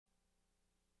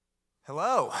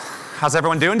Hello. How's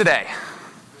everyone doing today?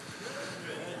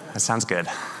 That sounds good.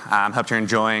 Hope you're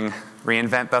enjoying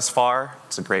re:Invent thus far.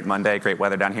 It's a great Monday, great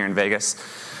weather down here in Vegas.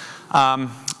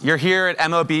 You're here at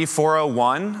MOB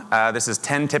 401. This is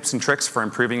 10 tips and tricks for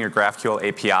improving your GraphQL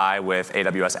API with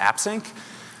AWS AppSync.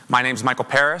 My name's Michael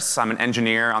Paris. I'm an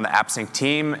engineer on the AppSync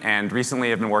team, and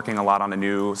recently I've been working a lot on a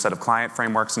new set of client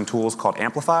frameworks and tools called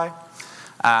Amplify.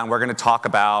 We're going to talk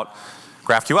about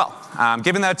GraphQL.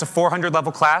 Given that it's a 400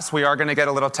 level class, we are going to get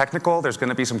a little technical. There's going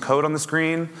to be some code on the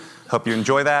screen. Hope you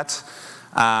enjoy that.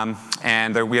 We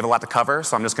have a lot to cover,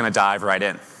 so I'm just going to dive right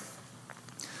in.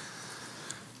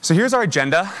 So here's our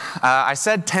agenda. I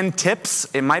said 10 tips.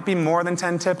 It might be more than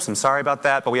 10 tips. I'm sorry about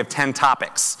that, but we have 10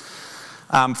 topics.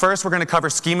 First, we're going to cover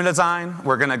schema design.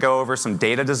 We're going to go over some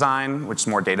data design, which is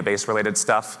more database-related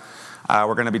stuff.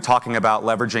 We're going to be talking about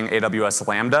leveraging AWS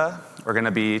Lambda. We're going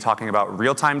to be talking about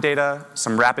real-time data,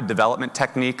 some rapid development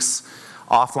techniques,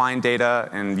 offline data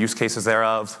and use cases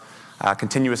thereof,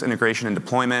 continuous integration and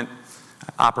deployment,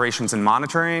 operations and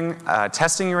monitoring,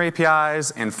 testing your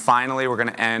APIs, and finally, we're going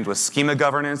to end with schema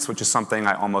governance, which is something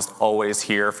I almost always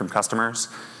hear from customers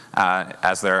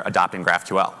as they're adopting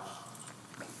GraphQL.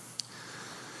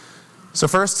 So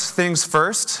first things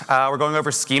first, we're going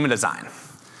over schema design.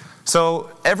 So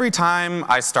every time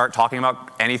I start talking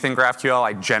about anything GraphQL,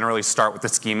 I generally start with the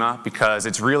schema because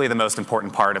it's really the most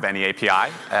important part of any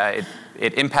API.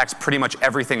 It impacts pretty much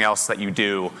everything else that you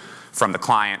do from the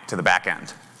client to the back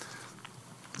end.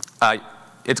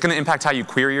 It's going to impact how you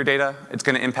query your data. It's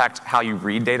going to impact how you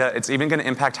read data. It's even going to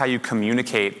impact how you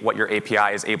communicate what your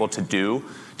API is able to do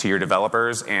to your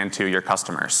developers and to your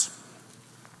customers.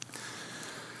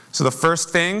 So the first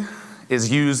thing is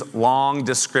use long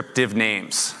descriptive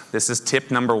names. This is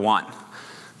tip number one.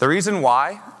 The reason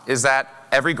why is that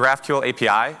every GraphQL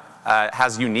API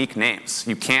has unique names.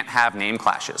 You can't have name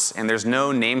clashes, and there's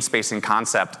no namespacing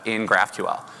concept in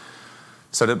GraphQL.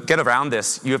 So to get around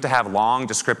this, you have to have long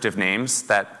descriptive names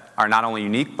that are not only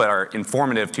unique, but are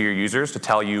informative to your users to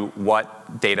tell you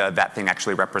what data that thing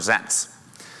actually represents.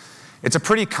 It's a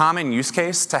pretty common use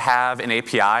case to have an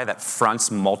API that fronts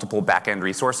multiple backend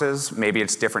resources. Maybe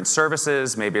it's different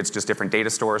services, maybe it's just different data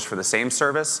stores for the same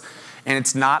service. And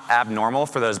it's not abnormal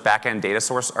for those backend data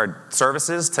source or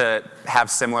services to have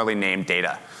similarly named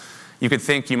data. You could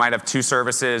think you might have two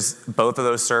services. Both of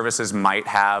those services might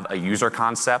have a user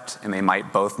concept, and they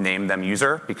might both name them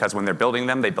user, because when they're building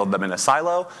them, they build them in a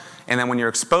silo. And then when you're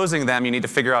exposing them, you need to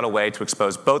figure out a way to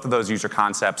expose both of those user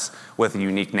concepts with a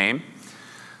unique name.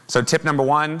 So tip number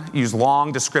one, use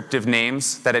long descriptive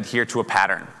names that adhere to a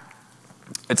pattern.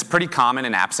 It's pretty common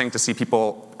in AppSync to see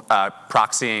people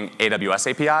proxying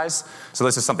AWS APIs. So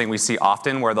this is something we see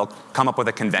often where they'll come up with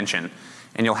a convention.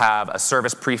 And you'll have a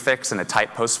service prefix and a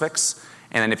type postfix.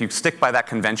 And then if you stick by that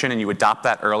convention and you adopt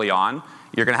that early on,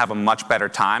 you're going to have a much better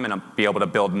time and be able to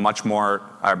build much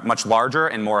larger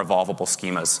and more evolvable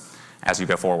schemas as you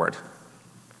go forward.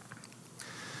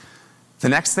 The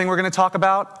next thing we're going to talk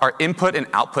about are input and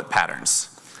output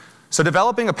patterns. So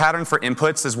developing a pattern for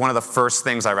inputs is one of the first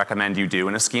things I recommend you do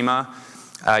in a schema.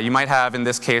 You might have, in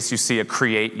this case, you see a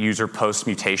create user post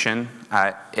mutation.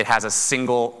 It has a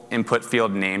single input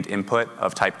field named input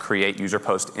of type create user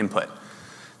post input.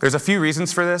 There's a few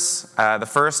reasons for this. The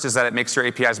first is that it makes your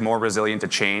APIs more resilient to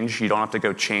change. You don't have to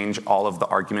go change all of the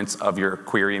arguments of your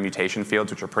query and mutation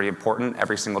fields, which are pretty important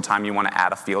every single time you want to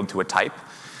add a field to a type.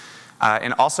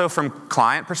 And also from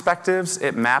client perspectives,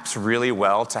 it maps really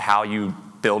well to how you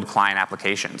build client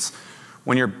applications.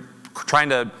 When you're trying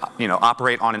to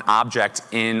operate on an object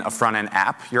in a front-end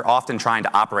app, you're often trying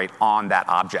to operate on that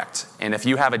object. And if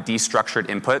you have a destructured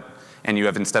input, and you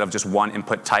have, instead of just one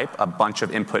input type, a bunch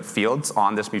of input fields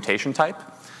on this mutation type,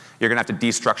 you're going to have to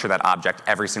destructure that object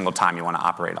every single time you want to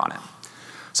operate on it.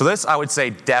 So this, I would say,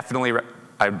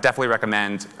 I would definitely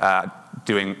recommend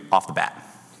doing off the bat.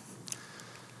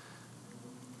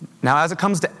 Now, as it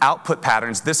comes to output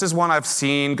patterns, this is one I've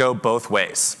seen go both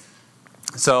ways.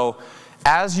 So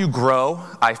as you grow,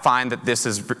 I find that this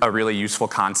is a really useful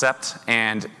concept,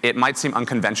 and it might seem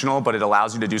unconventional, but it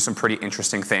allows you to do some pretty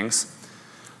interesting things.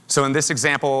 So in this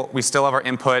example, we still have our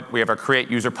input, we have our create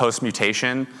user post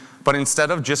mutation, but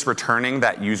instead of just returning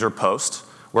that user post,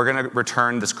 we're going to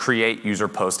return this create user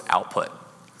post output.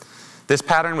 This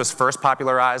pattern was first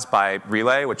popularized by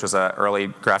Relay, which was an early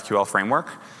GraphQL framework.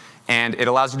 And it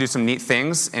allows you to do some neat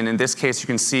things. And in this case, you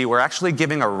can see we're actually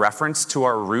giving a reference to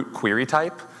our root query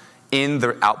type in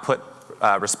the output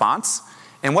response.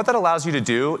 And what that allows you to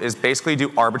do is basically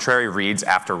do arbitrary reads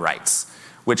after writes,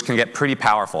 which can get pretty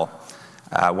powerful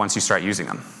once you start using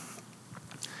them.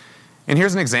 And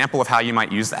here's an example of how you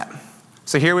might use that.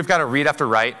 So here we've got a read after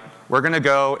write. we're going to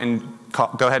go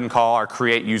ahead and call our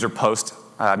create user post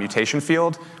mutation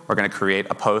field. We're going to create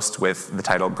a post with the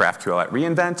title GraphQL at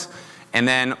reInvent. And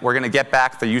then we're going to get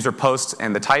back the user post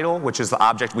and the title, which is the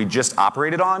object we just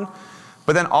operated on.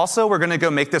 But then also, we're going to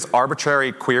go make this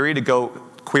arbitrary query to go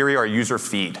query our user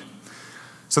feed.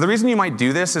 So the reason you might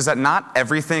do this is that not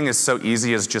everything is so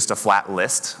easy as just a flat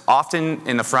list. Often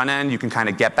in the front end, you can kind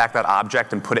of get back that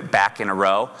object and put it back in a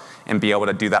row and be able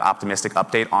to do that optimistic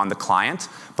update on the client.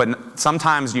 But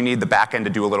sometimes you need the back end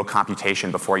to do a little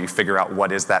computation before you figure out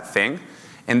what is that thing.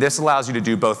 And this allows you to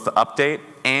do both the update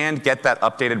and get that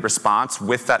updated response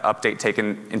with that update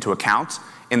taken into account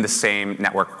in the same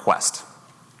network request.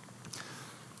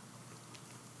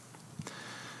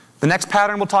 The next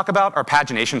pattern we'll talk about are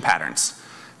pagination patterns.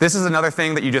 This is another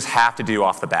thing that you just have to do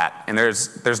off the bat. And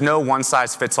there's no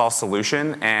one-size-fits-all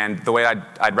solution. And the way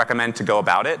I'd recommend to go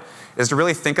about it is to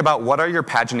really think about what are your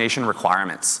pagination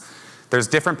requirements. There's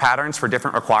different patterns for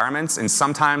different requirements. And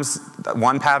sometimes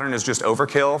one pattern is just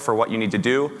overkill for what you need to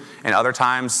do. And other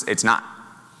times, it's not.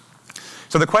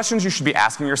 So the questions you should be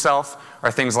asking yourself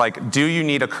are things like, do you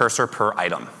need a cursor per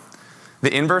item?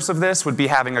 The inverse of this would be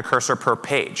having a cursor per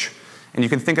page. And you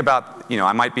can think about,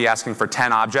 I might be asking for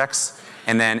 10 objects.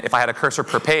 And then if I had a cursor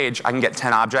per page, I can get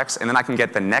 10 objects, and then I can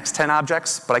get the next 10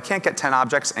 objects, but I can't get 10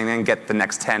 objects and then get the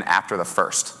next 10 after the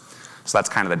first. So that's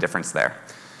kind of the difference there.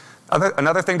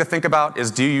 Another thing to think about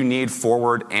is, do you need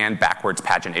forward and backwards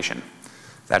pagination?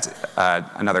 That's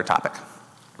another topic.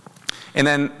 And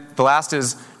then the last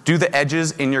is, do the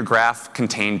edges in your graph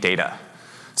contain data?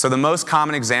 So the most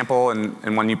common example,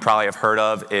 and one you probably have heard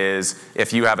of, is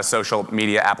if you have a social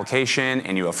media application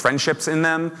and you have friendships in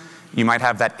them, you might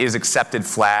have that isAccepted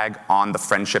flag on the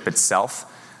friendship itself.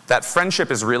 That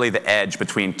friendship is really the edge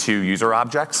between two user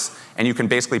objects, and you can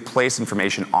basically place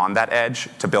information on that edge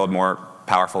to build more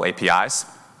powerful APIs.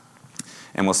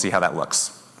 And we'll see how that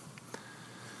looks.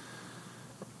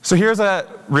 So here's a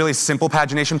really simple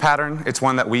pagination pattern. It's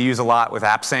one that we use a lot with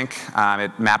AppSync.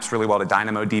 It maps really well to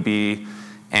DynamoDB.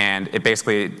 And it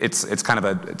basically, it's kind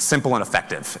of it's simple and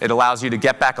effective. It allows you to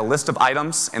get back a list of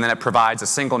items, and then it provides a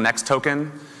single next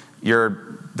token.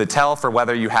 The tell for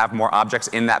whether you have more objects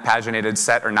in that paginated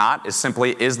set or not is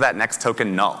simply, is that next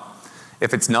token null?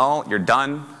 If it's null, you're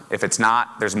done. If it's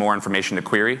not, there's more information to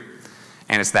query.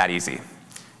 And it's that easy.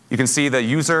 You can see the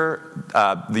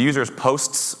user's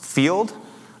posts field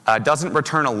doesn't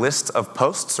return a list of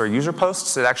posts or user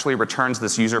posts. It actually returns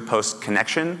this user post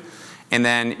connection. And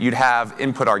then you'd have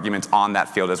input arguments on that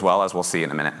field as well, as we'll see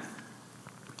in a minute.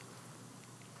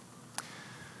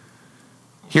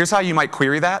 Here's how you might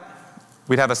query that.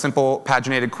 We'd have a simple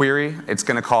paginated query. It's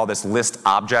going to call this list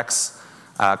objects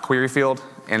query field,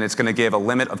 and it's going to give a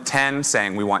limit of 10,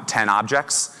 saying we want 10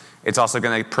 objects. It's also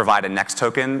going to provide a next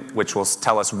token, which will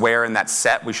tell us where in that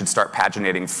set we should start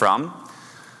paginating from.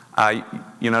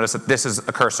 You'll notice that this is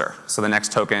a cursor. So the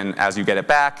next token, as you get it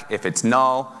back, if it's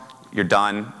null, you're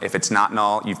done. If it's not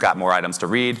null, you've got more items to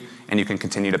read, and you can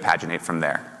continue to paginate from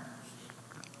there.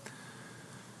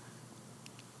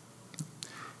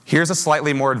 Here's a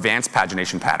slightly more advanced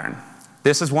pagination pattern.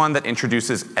 This is one that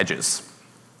introduces edges.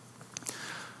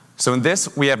 So in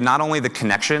this, we have not only the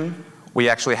connection, we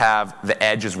actually have the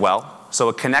edge as well. So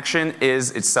a connection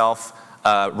is itself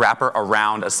a wrapper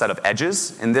around a set of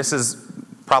edges, and this is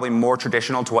probably more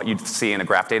traditional to what you'd see in a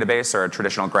graph database or a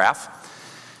traditional graph,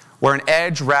 where an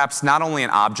edge wraps not only an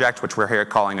object, which we're here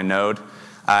calling a node,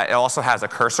 it also has a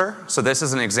cursor. So this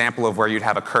is an example of where you'd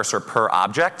have a cursor per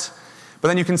object. But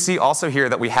then you can see also here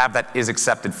that we have that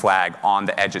isAccepted flag on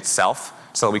the edge itself,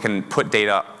 so that we can put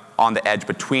data on the edge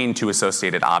between two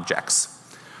associated objects.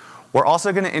 We're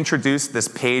also going to introduce this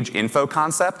page info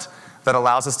concept that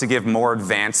allows us to give more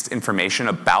advanced information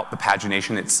about the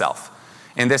pagination itself.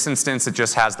 In this instance, it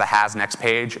just has the has next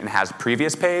page and has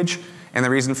previous page. And the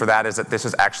reason for that is that this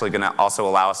is actually going to also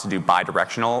allow us to do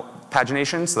bidirectional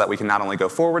pagination, so that we can not only go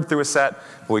forward through a set,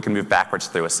 but we can move backwards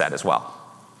through a set as well.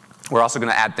 We're also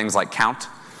going to add things like count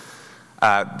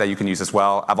that you can use as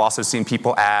well. I've also seen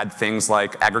people add things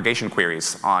like aggregation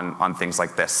queries on things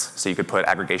like this. So you could put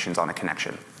aggregations on a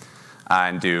connection.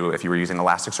 And do, if you were using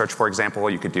Elasticsearch, for example,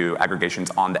 you could do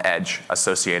aggregations on the edge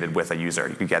associated with a user.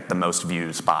 You could get the most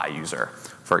views by user,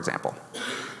 for example.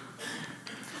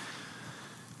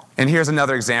 And here's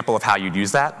another example of how you'd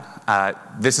use that.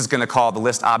 This is going to call the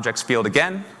list objects field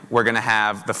again. We're going to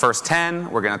have the first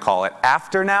 10. We're going to call it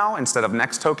after now instead of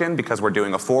next token, because we're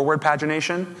doing a forward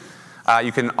pagination.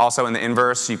 You can also, in the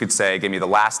inverse, you could say, give me the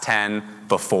last 10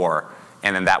 before,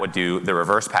 and then that would do the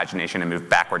reverse pagination and move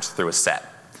backwards through a set.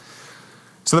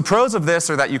 So the pros of this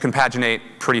are that you can paginate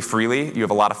pretty freely. You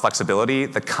have a lot of flexibility.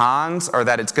 The cons are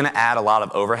that it's going to add a lot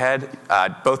of overhead,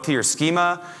 both to your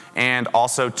schema and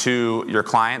also to your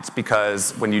clients,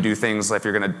 because when you do things, if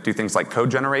you're going to do things like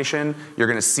code generation, you're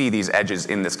going to see these edges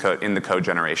in this code, in the code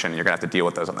generation. You're going to have to deal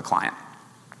with those on the client.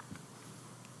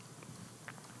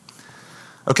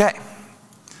 Okay.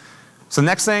 So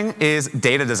next thing is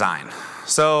data design.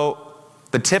 So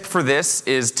the tip for this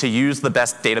is to use the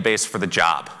best database for the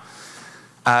job.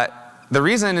 The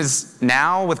reason is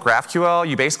now with GraphQL,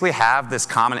 you basically have this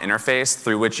common interface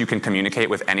through which you can communicate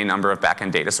with any number of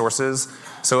backend data sources.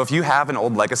 So if you have an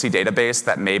old legacy database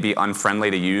that may be unfriendly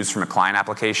to use from a client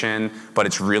application, but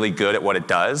it's really good at what it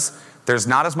does, there's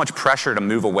not as much pressure to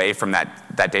move away from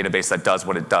that database that does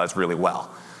what it does really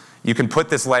well. You can put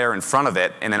this layer in front of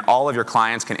it, and then all of your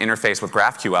clients can interface with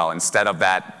GraphQL instead of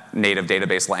that native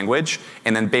database language,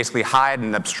 and then basically hide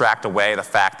and abstract away the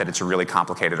fact that it's a really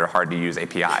complicated or hard to use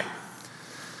API.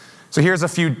 So here's a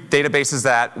few databases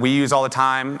that we use all the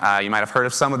time. You might have heard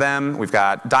of some of them. We've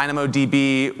got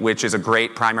DynamoDB, which is a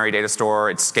great primary data store.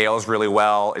 It scales really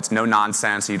well. It's no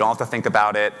nonsense, so you don't have to think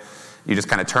about it. You just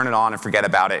kind of turn it on and forget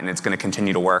about it, and it's going to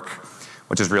continue to work,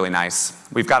 which is really nice.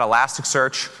 We've got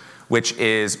Elasticsearch, which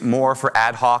is more for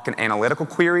ad hoc and analytical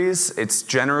queries. It's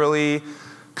generally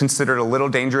considered a little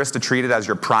dangerous to treat it as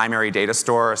your primary data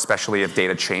store, especially if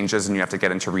data changes and you have to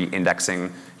get into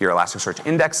re-indexing your Elasticsearch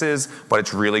indexes, but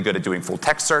it's really good at doing full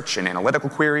text search and analytical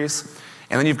queries.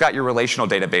 And then you've got your relational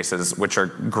databases, which are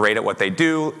great at what they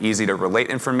do, easy to relate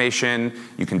information,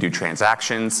 you can do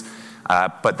transactions,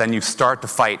 but then you start to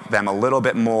fight them a little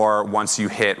bit more once you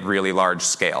hit really large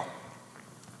scale.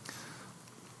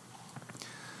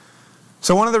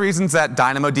 So one of the reasons that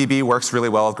DynamoDB works really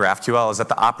well with GraphQL is that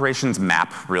the operations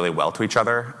map really well to each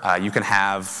other. You can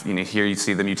have, here you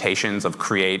see the mutations of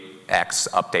create X,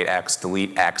 update X,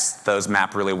 delete X. Those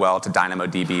map really well to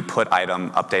DynamoDB, put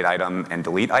item, update item, and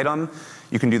delete item.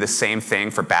 You can do the same thing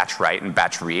for batch write and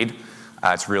batch read.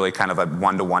 It's really kind of a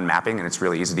one-to-one mapping, and it's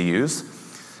really easy to use.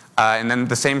 And then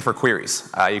the same for queries.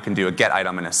 You can do a get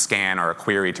item and a scan or a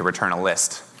query to return a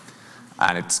list.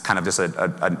 And it's kind of just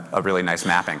a really nice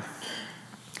mapping.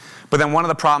 But then one of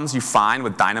the problems you find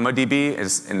with DynamoDB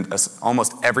is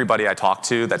almost everybody I talk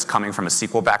to that's coming from a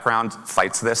SQL background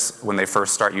fights this when they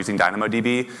first start using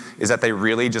DynamoDB, is that they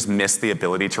really just miss the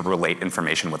ability to relate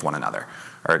information with one another,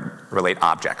 or relate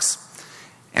objects.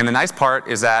 And the nice part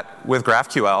is that with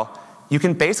GraphQL, you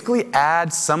can basically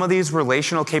add some of these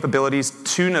relational capabilities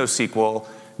to NoSQL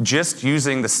just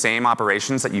using the same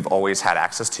operations that you've always had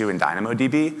access to in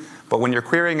DynamoDB. But when you're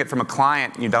querying it from a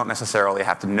client, you don't necessarily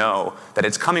have to know that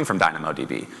it's coming from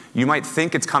DynamoDB. You might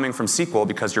think it's coming from SQL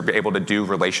because you're able to do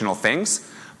relational things,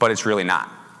 but it's really not.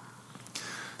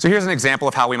 So here's an example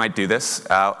of how we might do this.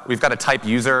 We've got a type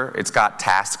user. It's got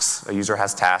tasks. A user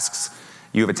has tasks.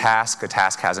 You have a task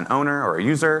has an owner or a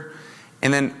user.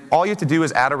 And then all you have to do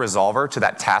is add a resolver to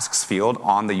that tasks field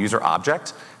on the user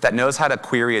object that knows how to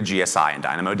query a GSI in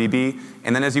DynamoDB.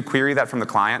 And then as you query that from the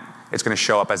client, it's going to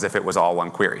show up as if it was all one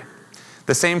query.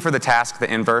 The same for the task,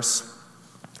 the inverse.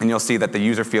 And you'll see that the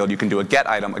user field, you can do a get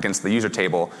item against the user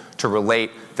table to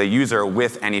relate the user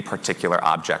with any particular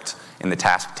object in the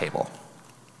task table.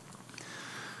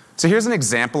 So here's an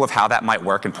example of how that might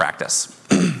work in practice.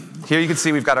 Here you can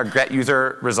see we've got our get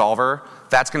user resolver.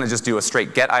 That's going to just do a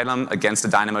straight get item against a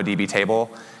DynamoDB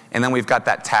table. And then we've got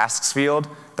that tasks field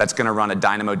that's going to run a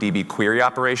DynamoDB query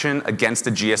operation against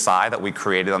a GSI that we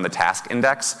created on the task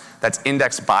index that's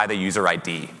indexed by the user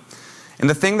ID. And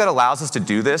the thing that allows us to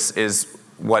do this is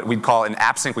what we call in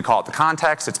AppSync, we call it the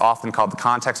context. It's often called the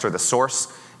context or the source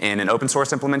in an open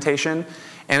source implementation.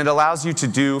 And it allows you to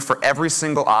do, for every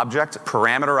single object,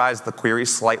 parameterize the query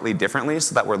slightly differently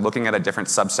so that we're looking at a different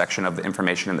subsection of the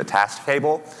information in the task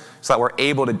table, so that we're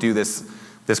able to do this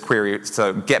query,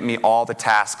 so get me all the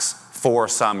tasks for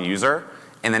some user,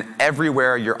 and then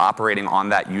everywhere you're operating on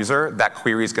that user, that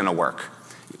query is going to work.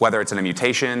 Whether it's in a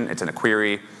mutation, it's in a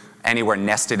query, anywhere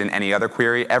nested in any other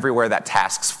query, everywhere that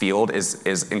tasks field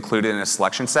is included in a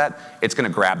selection set, it's going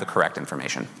to grab the correct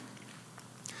information.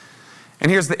 And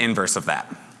here's the inverse of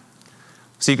that.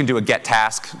 So you can do a get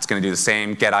task. It's going to do the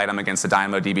same get item against the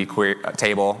DynamoDB query,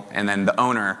 table, and then the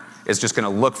owner is just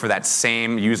going to look for that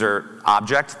same user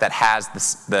object that has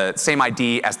the same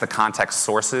ID as the context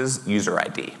source's user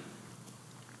ID.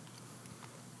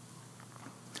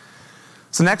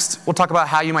 So next, we'll talk about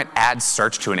how you might add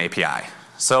search to an API.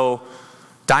 So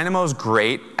Dynamo's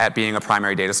great at being a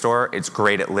primary data store. It's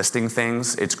great at listing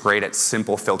things. It's great at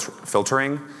simple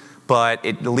filtering. But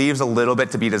it leaves a little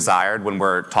bit to be desired when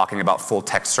we're talking about full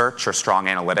text search or strong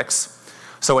analytics.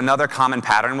 So another common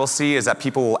pattern we'll see is that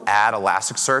people will add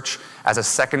Elasticsearch as a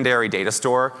secondary data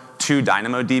store to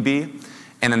DynamoDB,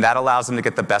 and then that allows them to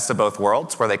get the best of both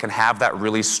worlds, where they can have that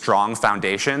really strong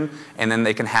foundation, and then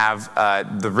they can have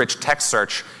the rich text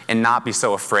search and not be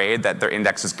so afraid that their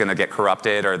index is going to get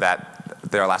corrupted or that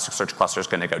their Elasticsearch cluster is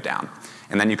going to go down.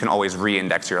 And then you can always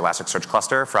re-index your Elasticsearch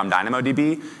cluster from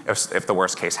DynamoDB if the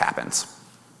worst case happens.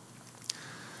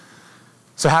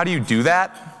 So how do you do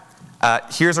that?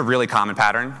 Here's a really common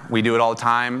pattern. We do it all the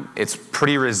time. It's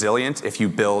pretty resilient if you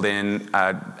build in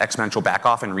exponential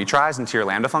backoff and retries into your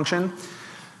Lambda function.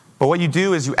 But what you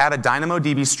do is you add a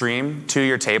DynamoDB stream to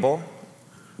your table.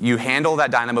 You handle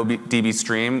that DynamoDB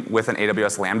stream with an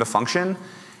AWS Lambda function.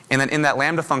 And then in that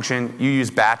Lambda function, you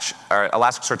use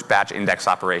Elasticsearch batch index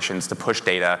operations to push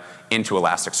data into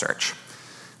Elasticsearch.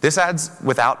 This adds,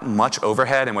 without much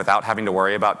overhead and without having to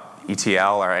worry about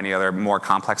ETL or any other more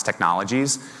complex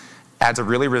technologies, adds a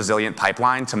really resilient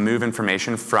pipeline to move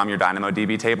information from your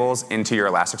DynamoDB tables into your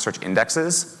Elasticsearch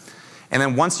indexes. And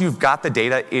then once you've got the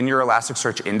data in your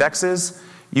Elasticsearch indexes,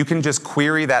 you can just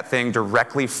query that thing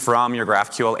directly from your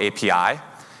GraphQL API.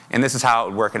 And this is how it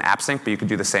would work in AppSync, but you could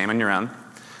do the same on your own,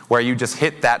 where you just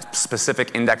hit that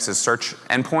specific index's search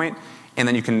endpoint, and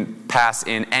then you can pass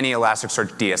in any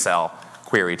Elasticsearch DSL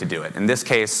query to do it. In this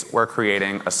case, we're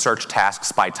creating a search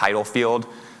tasks by title field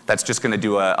that's just going to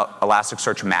do a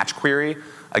Elasticsearch match query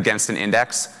against an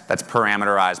index that's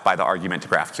parameterized by the argument to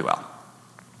GraphQL.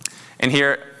 And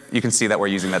here, you can see that we're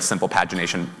using that simple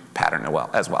pagination pattern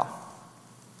as well.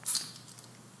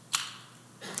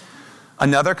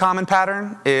 Another common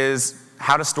pattern is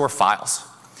how to store files.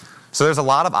 So there's a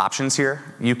lot of options here.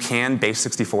 You can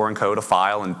base64 encode a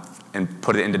file and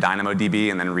put it into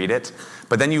DynamoDB and then read it.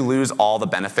 But then you lose all the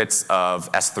benefits of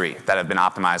S3 that have been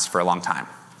optimized for a long time.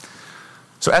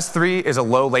 So S3 is a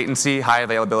low latency, high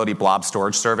availability blob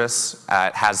storage service.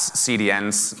 It has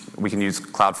CDNs. We can use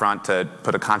CloudFront to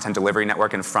put a content delivery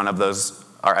network in front of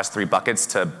our S3 buckets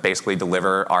to basically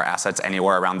deliver our assets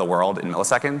anywhere around the world in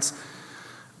milliseconds.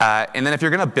 And then if you're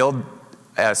going to build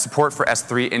support for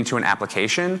S3 into an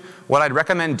application, what I'd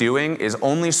recommend doing is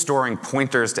only storing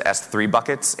pointers to S3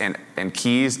 buckets and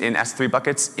keys in S3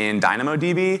 buckets in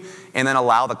DynamoDB, and then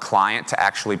allow the client to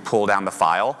actually pull down the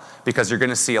file, because you're going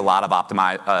to see a lot of an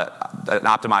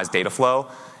optimized data flow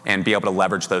and be able to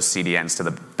leverage those CDNs to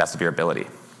the best of your ability.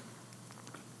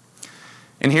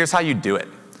 And here's how you do it.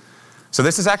 So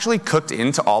this is actually cooked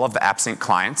into all of the AppSync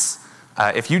clients.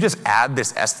 If you just add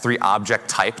this S3 object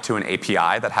type to an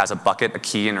API that has a bucket, a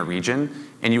key, and a region,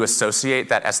 and you associate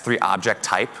that S3 object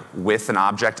type with an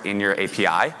object in your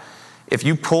API, if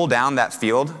you pull down that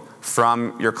field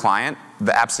from your client,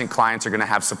 the AppSync clients are going to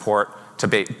have support to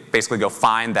basically go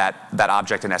find that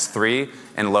object in S3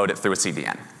 and load it through a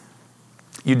CDN.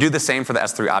 You do the same for the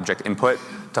S3 object input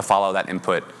to follow that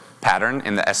input pattern,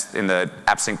 and the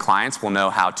AppSync clients will know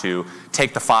how to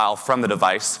take the file from the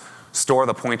device, store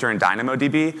the pointer in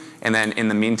DynamoDB, and then in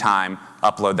the meantime,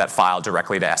 upload that file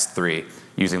directly to S3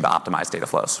 using the optimized data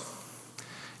flows.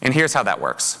 And here's how that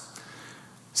works.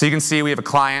 So you can see we have a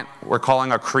client. We're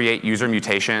calling our create user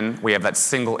mutation. We have that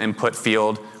single input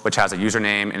field, which has a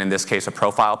username, and in this case, a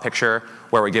profile picture,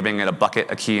 where we're giving it a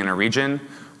bucket, a key, and a region.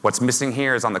 What's missing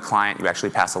here is on the client, you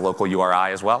actually pass a local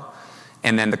URI as well.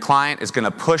 And then the client is going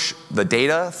to push the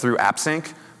data through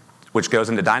AppSync, which goes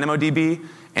into DynamoDB.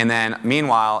 And then,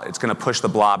 meanwhile, it's going to push the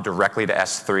blob directly to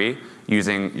S3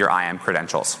 using your IAM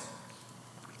credentials.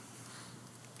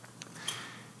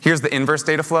 Here's the inverse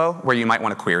data flow where you might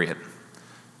want to query it.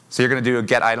 So you're going to do a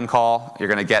get item call. You're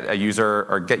going to get a user,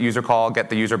 or get user call, get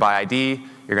the user by ID.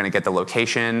 You're going to get the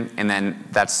location. And then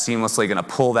that's seamlessly going to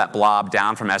pull that blob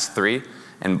down from S3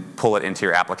 and pull it into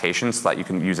your application so that you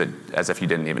can use it as if you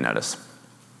didn't even notice.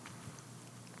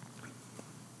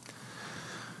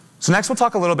 So next we'll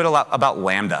talk a little bit about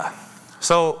Lambda.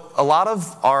 So a lot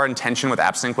of our intention with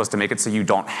AppSync was to make it so you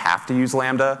don't have to use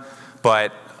Lambda,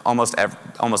 but almost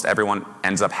everyone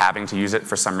ends up having to use it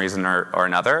for some reason or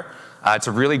another. It's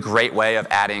a really great way of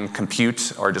adding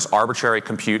compute or just arbitrary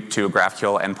compute to a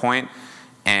GraphQL endpoint,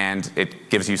 and it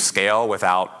gives you scale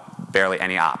without barely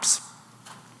any ops.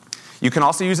 You can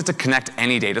also use it to connect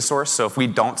any data source. So if we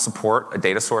don't support a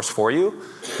data source for you,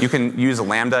 you can use a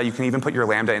Lambda. You can even put your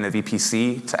Lambda in a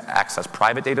VPC to access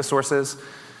private data sources,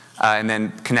 and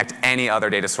then connect any other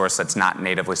data source that's not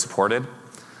natively supported,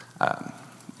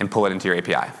 and pull it into your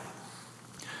API.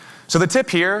 So the tip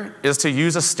here is to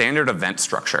use a standard event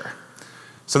structure.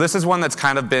 So this is one that's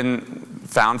kind of been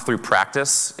found through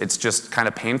practice. It's just kind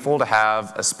of painful to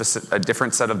have a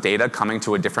different set of data coming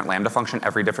to a different Lambda function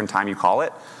every different time you call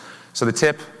it. So the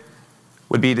tip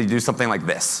would be to do something like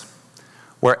this,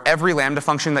 where every Lambda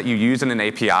function that you use in an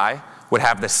API would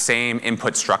have the same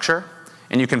input structure,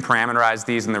 and you can parameterize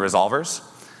these in the resolvers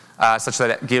such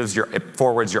that it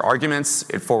forwards your arguments,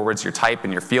 it forwards your type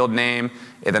and your field name,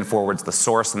 it then forwards the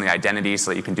source and the identity so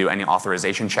that you can do any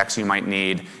authorization checks you might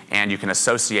need, and you can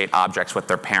associate objects with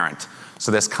their parent.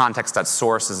 So this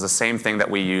context.source is the same thing that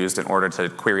we used in order to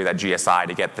query that GSI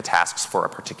to get the tasks for a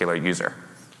particular user.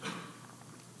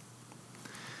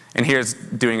 And here's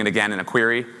doing it again in a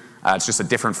query. It's just a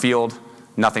different field,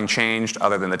 nothing changed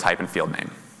other than the type and field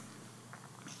name.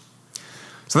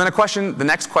 So then the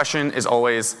next question is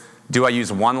always, do I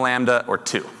use one Lambda or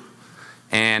two?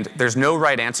 And there's no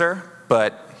right answer,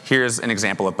 but here's an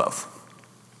example of both.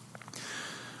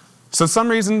 So some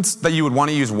reasons that you would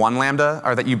want to use one Lambda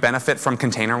are that you benefit from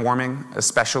container warming,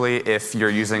 especially if you're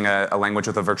using a language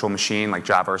with a virtual machine like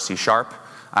Java or C#.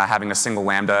 Having a single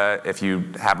Lambda, if you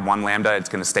have one Lambda, it's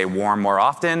going to stay warm more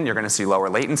often. You're going to see lower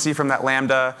latency from that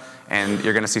Lambda, and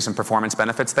you're going to see some performance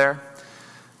benefits there.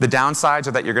 The downsides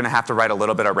are that you're going to have to write a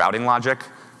little bit of routing logic,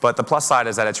 but the plus side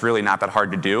is that it's really not that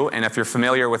hard to do. And if you're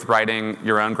familiar with writing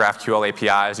your own GraphQL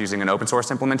APIs using an open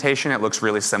source implementation, it looks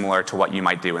really similar to what you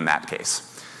might do in that case.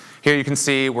 Here you can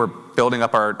see we're building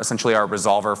up essentially our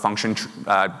resolver function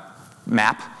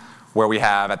map, where we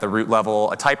have at the root level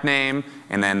a type name,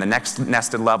 and then the next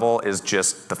nested level is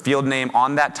just the field name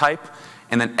on that type.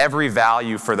 And then every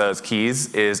value for those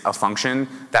keys is a function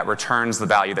that returns the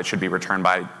value that should be returned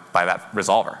by that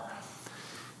resolver.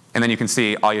 And then you can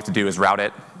see all you have to do is route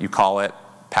it, you call it,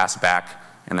 pass it back,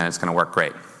 and then it's going to work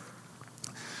great.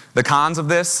 The cons of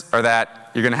this are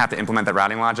that you're going to have to implement that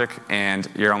routing logic, and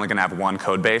you're only going to have one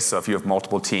code base. So if you have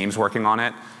multiple teams working on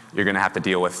it, you're going to have to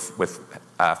deal with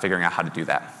figuring out how to do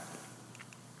that.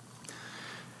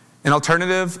 An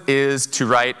alternative is to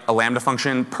write a Lambda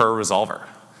function per resolver.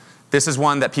 This is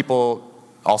one that people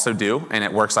also do, and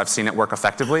it works. I've seen it work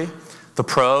effectively. The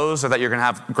pros are that you're going to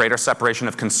have greater separation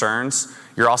of concerns.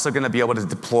 You're also going to be able to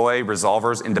deploy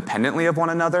resolvers independently of one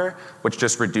another, which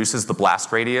just reduces the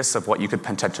blast radius of what you could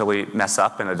potentially mess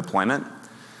up in a deployment.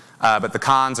 But the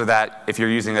cons are that if you're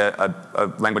using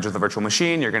a language with a virtual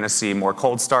machine, you're going to see more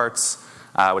cold starts,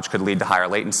 which could lead to higher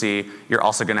latency. You're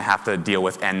also going to have to deal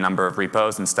with n number of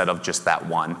repos instead of just that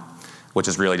one, which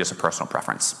is really just a personal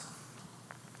preference.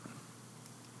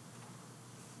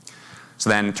 So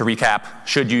then to recap,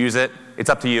 should you use it? It's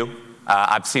up to you.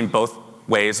 I've seen both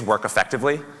ways work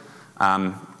effectively.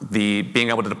 Being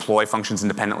able to deploy functions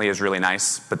independently is really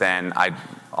nice, but then I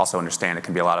also understand it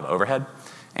can be a lot of overhead.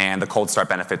 And the cold start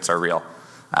benefits are real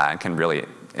and can really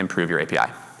improve your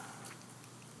API.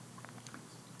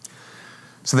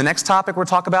 So the next topic we'll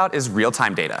talk about is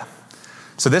real-time data.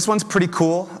 So this one's pretty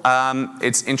cool.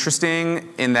 It's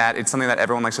interesting in that it's something that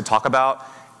everyone likes to talk about,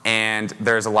 and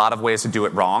there's a lot of ways to do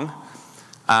it wrong.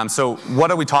 So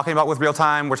what are we talking about with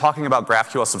real-time? We're talking about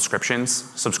GraphQL subscriptions.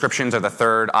 Subscriptions are the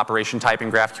third operation type in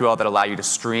GraphQL that allow you to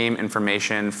stream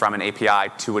information from an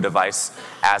API to a device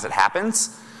as it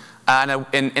happens. And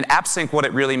in AppSync, what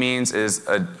it really means is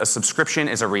a subscription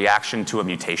is a reaction to a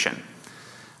mutation,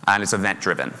 and it's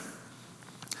event-driven.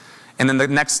 And then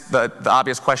the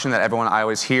obvious question that I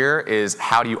always hear is,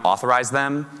 how do you authorize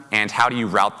them, and how do you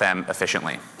route them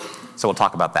efficiently? So we'll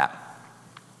talk about that.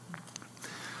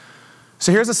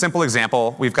 So here's a simple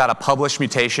example. We've got a publish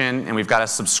mutation, and we've got a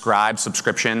subscribe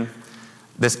subscription.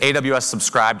 This AWS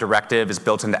subscribe directive is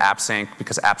built into AppSync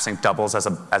because AppSync doubles as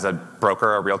a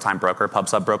broker, a real-time broker,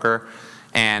 pub/sub broker,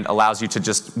 and allows you to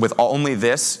just, with only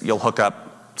this, you'll hook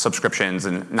up subscriptions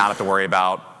and not have to worry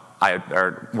about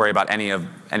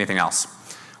anything else.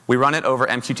 We run it over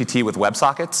MQTT with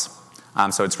WebSockets,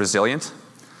 so it's resilient,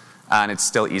 and it's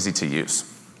still easy to use.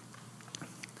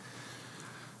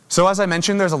 So as I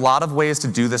mentioned, there's a lot of ways to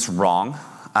do this wrong.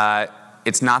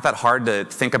 It's not that hard to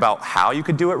think about how you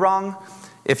could do it wrong.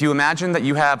 If you imagine that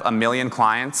you have 1 million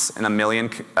clients and a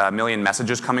million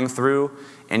messages coming through,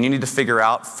 and you need to figure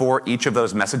out for each of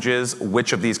those messages,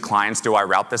 which of these clients do I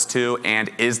route this to,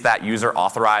 and is that user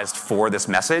authorized for this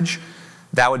message,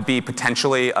 that would be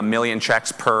potentially 1 million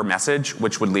checks per message,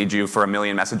 which would lead you for 1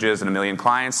 million messages and 1 million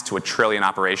clients to 1 trillion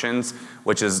operations,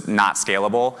 which is not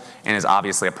scalable and is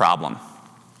obviously a problem.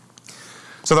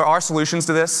 So there are solutions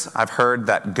to this. I've heard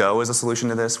that Go is a solution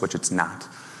to this, which it's not.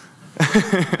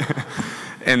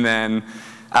 And then,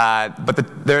 but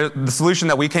the solution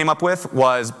that we came up with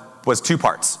was 2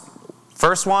 parts.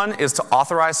 First one is to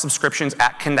authorize subscriptions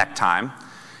at connect time.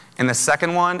 And the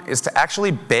second one is to actually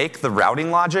bake the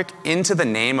routing logic into the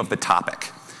name of the topic,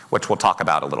 which we'll talk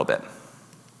about a little bit.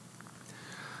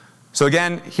 So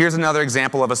again, here's another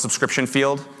example of a subscription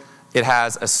field. It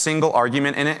has a single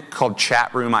argument in it called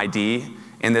chat room ID.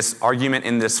 and this argument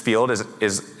in this field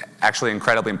is actually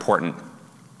incredibly important.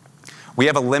 We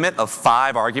have a limit of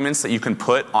 5 arguments that you can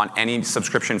put on any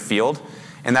subscription field,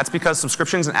 and that's because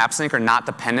subscriptions in AppSync are not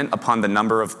dependent upon the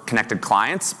number of connected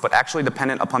clients, but actually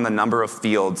dependent upon the number of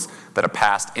fields that are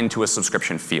passed into a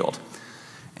subscription field.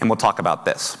 And we'll talk about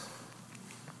this.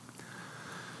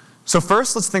 So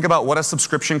first, let's think about what a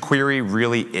subscription query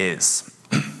really is.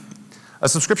 A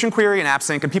subscription query in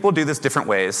AppSync, and people do this different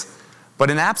ways,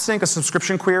 but in AppSync, a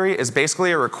subscription query is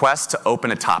basically a request to open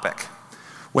a topic.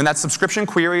 When that subscription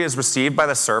query is received by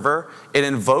the server, it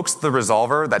invokes the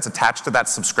resolver that's attached to that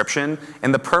subscription,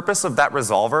 and the purpose of that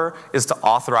resolver is to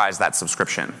authorize that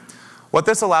subscription. What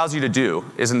this allows you to do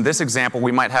is, in this example,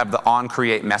 we might have the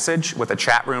onCreate message with a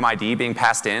chat room ID being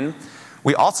passed in.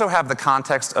 We also have the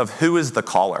context of who is the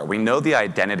caller. We know the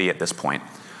identity at this point.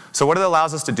 So what it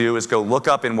allows us to do is go look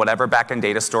up in whatever backend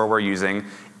data store we're using,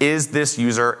 is this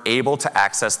user able to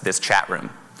access this chat room?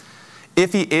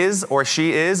 If he is or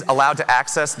she is allowed to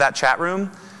access that chat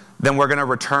room, then we're going to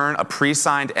return a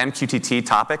pre-signed MQTT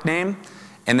topic name,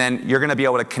 and then you're going to be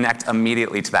able to connect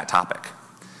immediately to that topic.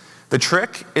 The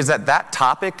trick is that that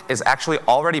topic is actually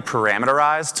already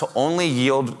parameterized to only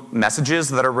yield messages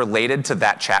that are related to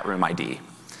that chat room ID.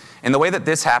 And the way that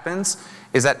this happens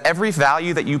is that every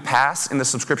value that you pass in the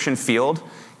subscription field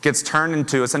gets turned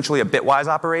into essentially a bitwise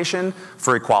operation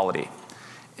for equality.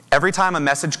 Every time a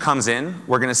message comes in,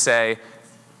 we're going to say,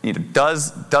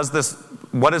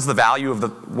 what is the value of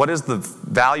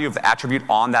the attribute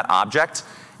on that object?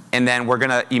 And then we're going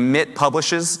to emit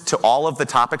publishes to all of the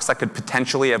topics that could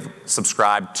potentially have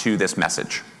subscribed to this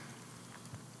message.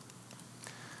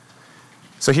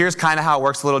 So here's kind of how it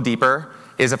works a little deeper,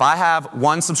 is if I have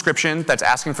one subscription that's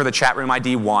asking for the chat room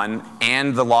ID 1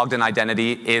 and the logged in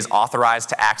identity is authorized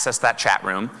to access that chat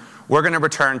room, we're going to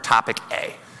return topic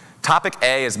A. Topic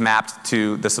A is mapped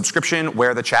to the subscription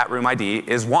where the chat room ID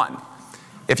is 1.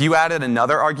 If you added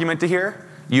another argument to here,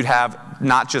 you'd have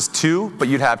not just 2, but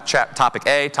you'd have topic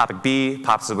A, topic B,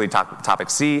 possibly topic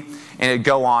C, and it'd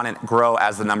go on and grow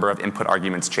as the number of input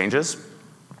arguments changes.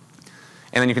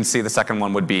 And then you can see the second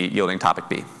one would be yielding topic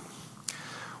B.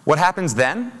 What happens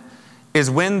then is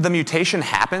when the mutation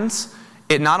happens,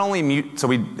 it not only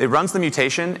it runs the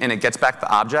mutation and it gets back the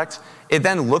object. It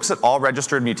then looks at all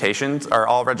registered mutations or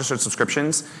all registered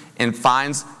subscriptions and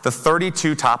finds the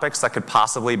 32 topics that could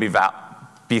possibly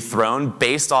be thrown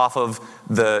based off of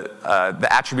the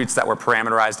attributes that were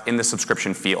parameterized in the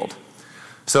subscription field.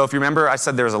 So if you remember, I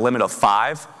said there's a limit of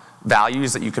 5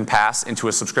 values that you can pass into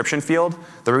a subscription field.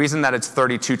 The reason that it's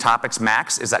 32 topics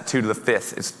max is that 2 to the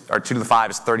 2 to the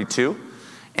 5 is 32.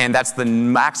 And that's the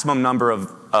maximum number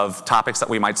of topics that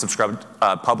we might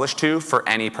publish to for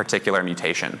any particular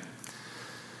mutation.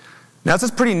 Now this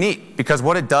is pretty neat, because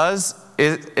what it does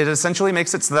is it essentially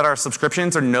makes it so that our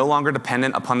subscriptions are no longer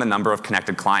dependent upon the number of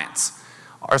connected clients.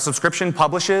 Our subscription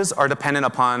publishes are dependent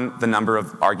upon the number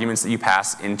of arguments that you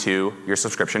pass into your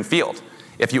subscription field.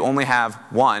 If you only have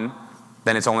 1,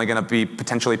 then it's only going to be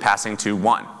potentially passing to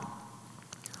 1.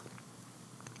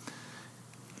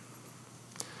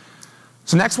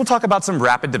 So next we'll talk about some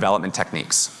rapid development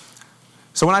techniques.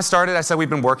 So when I started, I said we've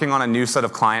been working on a new set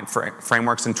of client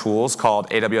frameworks and tools called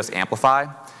AWS Amplify.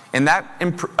 And that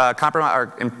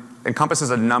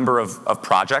encompasses a number of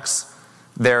projects.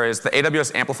 There is the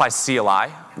AWS Amplify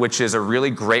CLI, which is a really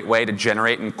great way to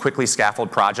generate and quickly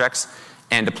scaffold projects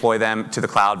and deploy them to the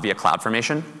cloud via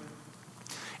CloudFormation.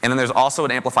 And then there's also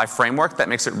an Amplify framework that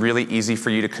makes it really easy for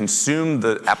you to consume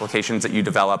the applications that you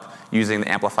develop using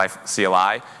the Amplify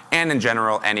CLI and, in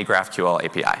general, any GraphQL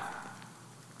API.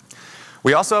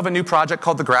 We also have a new project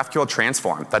called the GraphQL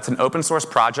Transform. That's an open source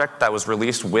project that was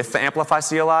released with the Amplify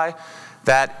CLI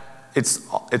that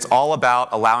it's all about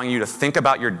allowing you to think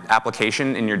about your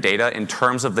application and your data in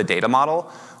terms of the data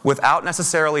model without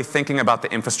necessarily thinking about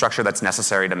the infrastructure that's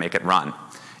necessary to make it run.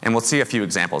 And we'll see a few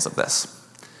examples of this.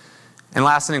 And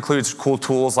last, it includes cool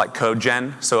tools like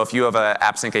CodeGen. So if you have an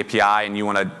AppSync API and you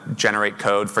want to generate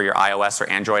code for your iOS or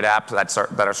Android app that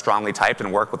are strongly typed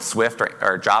and work with Swift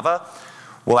or Java,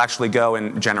 we'll actually go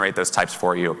and generate those types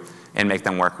for you and make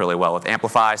them work really well with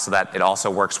Amplify so that it also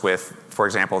works with, for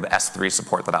example, the S3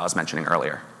 support that I was mentioning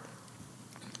earlier.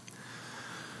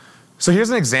 So here's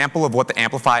an example of what the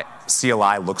Amplify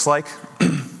CLI looks like.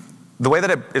 The way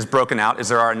that it is broken out is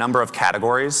there are a number of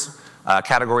categories.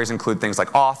 Categories include things like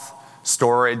auth,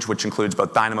 storage, which includes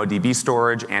both DynamoDB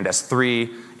storage and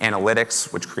S3,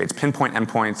 analytics, which creates pinpoint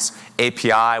endpoints,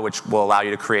 API, which will allow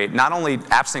you to create not only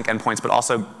AppSync endpoints, but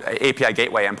also API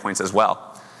gateway endpoints as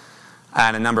well,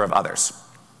 and a number of others.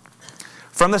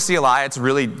 From the CLI, it's a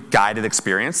really guided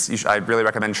experience. I really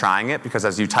recommend trying it because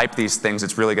as you type these things,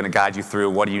 it's really going to guide you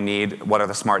through what do you need, what are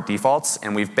the smart defaults,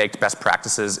 and we've baked best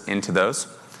practices into those.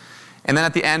 And then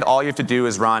at the end, all you have to do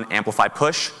is run amplify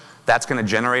push. That's going to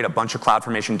generate a bunch of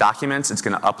CloudFormation documents. It's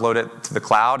going to upload it to the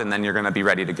cloud, and then you're going to be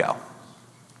ready to go.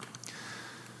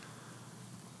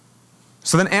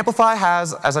 So then Amplify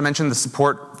has, as I mentioned, the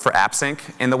support for AppSync.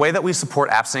 And the way that we support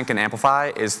AppSync and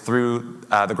Amplify is through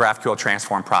the GraphQL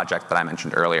Transform project that I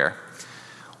mentioned earlier.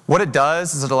 What it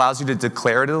does is it allows you to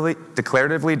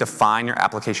declaratively define your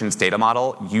application's data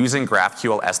model using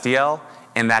GraphQL SDL,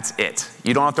 and that's it.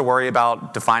 You don't have to worry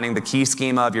about defining the key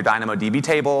schema of your DynamoDB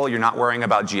table. You're not worrying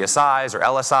about GSIs or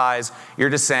LSIs. You're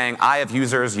just saying, I have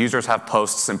users, users have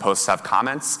posts, and posts have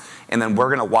comments. And then we're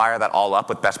going to wire that all up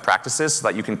with best practices so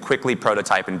that you can quickly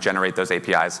prototype and generate those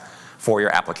APIs for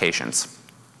your applications.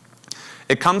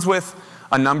 It comes with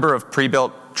a number of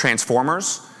pre-built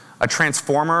transformers. A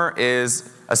transformer is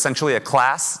essentially a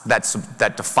class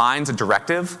that defines a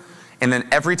directive. And then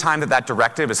every time that that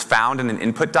directive is found in an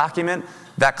input document,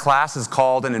 that class is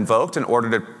called and invoked in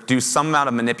order to do some amount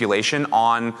of manipulation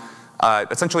on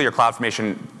essentially your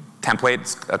CloudFormation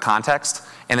template context,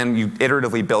 and then you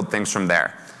iteratively build things from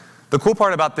there. The cool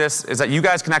part about this is that you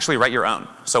guys can actually write your own.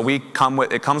 So it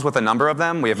comes with a number of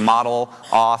them. We have model,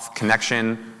 auth,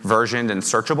 connection, versioned, and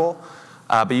searchable.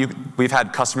 But we've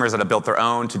had customers that have built their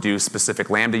own to do specific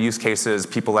Lambda use cases,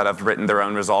 people that have written their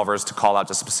own resolvers to call out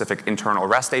to specific internal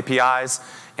REST APIs.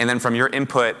 And then from your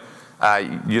input,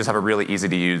 you just have a really easy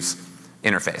to use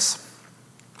interface.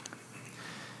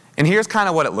 And here's kind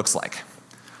of what it looks like.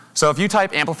 So if you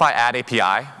type amplify add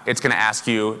API, it's going to ask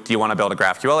you, do you want to build a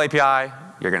GraphQL API?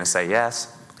 You're going to say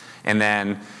yes. And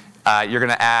then it's going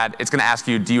to ask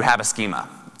you, do you have a schema?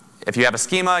 If you have a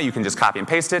schema, you can just copy and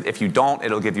paste it. If you don't,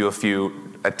 it'll give you a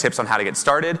few tips on how to get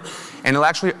started. And it'll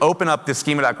actually open up the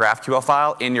schema.graphql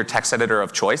file in your text editor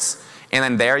of choice. And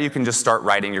then there you can just start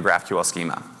writing your GraphQL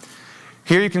schema.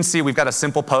 Here you can see we've got a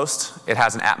simple post. It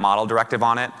has an app_model directive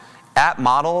on it.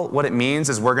 App_model, what it means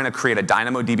is we're going to create a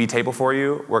DynamoDB table for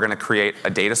you. We're going to create a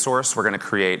data source. We're going to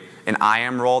create an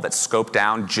IAM role that's scoped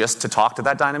down just to talk to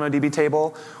that DynamoDB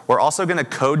table. We're also going to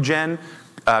code gen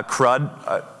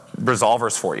CRUD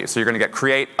resolvers for you. So you're going to get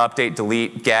create, update,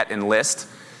 delete, get, and list.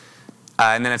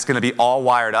 And then it's going to be all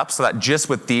wired up so that just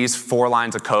with these 4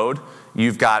 lines of code,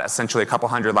 you've got essentially a couple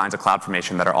hundred lines of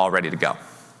CloudFormation that are all ready to go.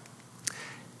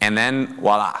 And then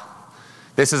voila.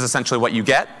 This is essentially what you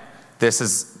get. This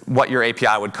is what your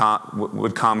API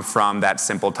would come from that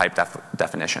simple type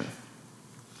definition.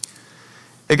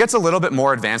 It gets a little bit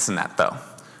more advanced than that, though.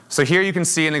 So here you can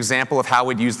see an example of how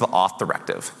we'd use the auth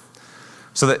directive.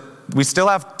 So that we still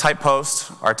have type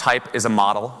post. Our type is a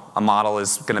model. A model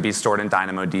is going to be stored in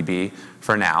DynamoDB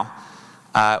for now.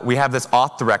 We have this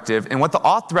auth directive. And what the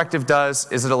auth directive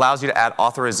does is it allows you to add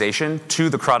authorization to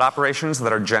the CRUD operations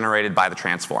that are generated by the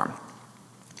transform.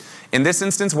 In this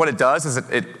instance, what it does is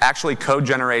it actually code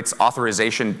generates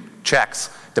authorization checks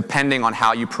depending on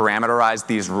how you parameterize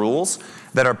these rules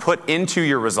that are put into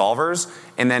your resolvers,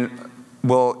 and then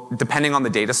depending on the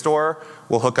data store,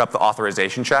 will hook up the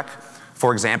authorization check.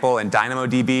 For example, in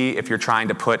DynamoDB, if you're trying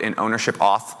to put an ownership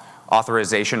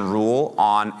authorization rule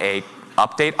on a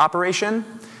update operation,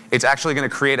 it's actually going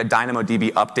to create a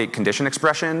DynamoDB update condition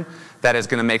expression that is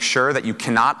going to make sure that you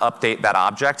cannot update that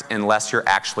object unless you're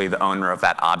actually the owner of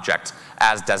that object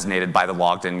as designated by the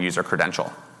logged in user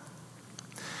credential.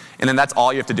 And then that's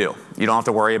all you have to do. You don't have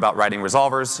to worry about writing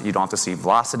resolvers. You don't have to see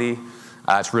velocity.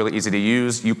 It's really easy to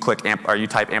use. You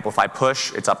type amplify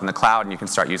push. It's up in the cloud, and you can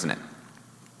start using it.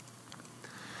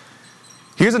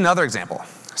 Here's another example.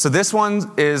 So this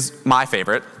one is my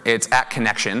favorite. It's at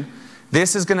connection.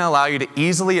 This is going to allow you to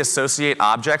easily associate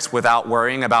objects without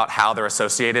worrying about how they're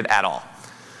associated at all.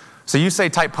 So you say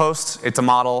type post, it's a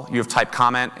model. You have type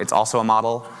comment, it's also a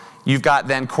model. You've got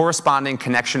then corresponding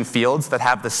connection fields that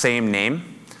have the same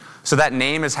name. So that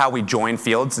name is how we join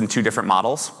fields in 2 different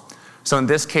models. So in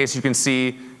this case, you can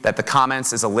see that the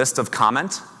comments is a list of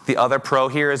comment. The other pro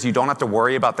here is you don't have to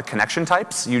worry about the connection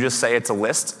types. You just say it's a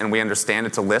list, and we understand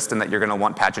it's a list and that you're going to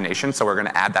want pagination, so we're going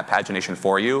to add that pagination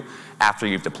for you after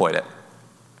you've deployed it.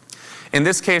 In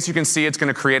this case, you can see it's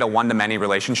going to create a one-to-many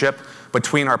relationship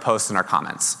between our posts and our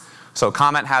comments. So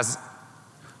comment has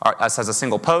us as a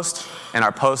single post, and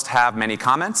our post have many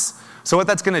comments. So what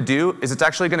that's going to do is it's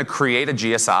actually going to create a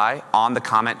GSI on the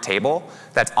comment table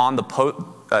that's on the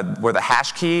where the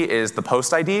hash key is the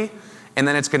post ID, and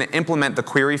then it's going to implement the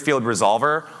query field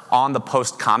resolver on the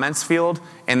post comments field,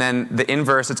 and then the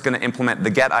inverse, it's going to implement the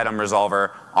get item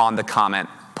resolver on the comment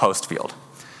post field.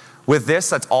 With this,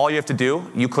 that's all you have to do.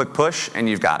 You click push, and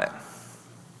you've got it.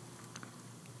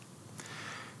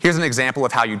 Here's an example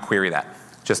of how you'd query that,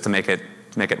 just to make it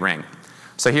ring.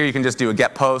 So here you can just do a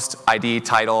get post, ID,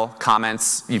 title,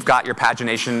 comments. You've got your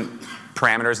pagination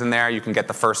parameters in there. You can get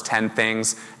the first 10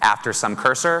 things after some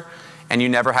cursor. And you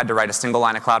never had to write a single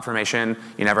line of CloudFormation.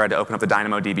 You never had to open up the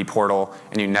DynamoDB portal.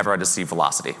 And you never had to see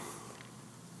velocity.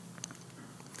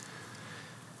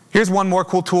 Here's one more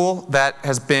cool tool that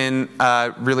has been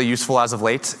really useful as of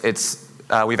late.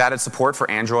 We've added support for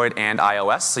Android and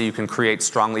iOS, so you can create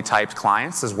strongly typed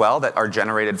clients as well that are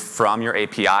generated from your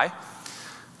API.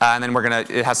 And then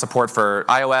it has support for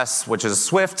iOS, which is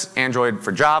Swift, Android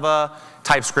for Java,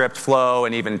 TypeScript, Flow,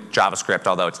 and even JavaScript,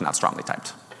 although it's not strongly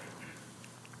typed.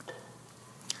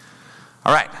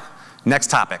 All right, next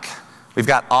topic. We've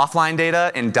got offline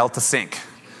data and Delta Sync.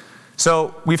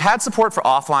 So we've had support for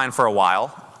offline for a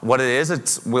while. What it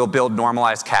is, we'll build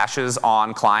normalized caches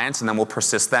on clients, and then we'll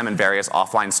persist them in various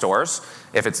offline stores.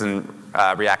 If it's in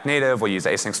React Native, we'll use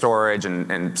async storage and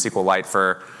SQLite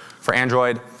for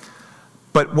Android.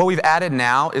 But what we've added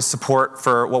now is support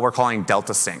for what we're calling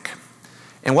Delta Sync.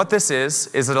 And what this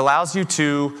is it allows you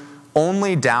to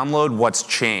only download what's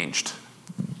changed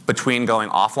between going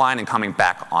offline and coming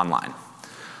back online.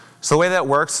 So the way that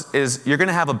works is you're going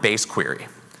to have a base query.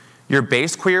 Your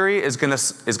base query is going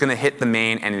to hit the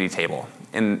main entity table.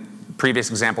 In previous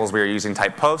examples, we were using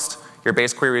type post. Your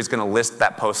base query is going to list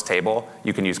that post table.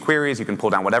 You can use queries. You can pull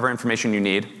down whatever information you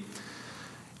need.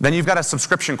 Then you've got a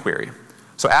subscription query.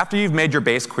 So after you've made your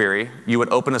base query, you would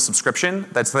open a subscription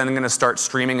that's then going to start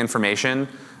streaming information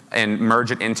and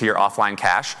merge it into your offline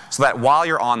cache so that while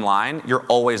you're online, you're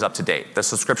always up to date. The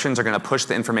subscriptions are going to push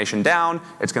the information down.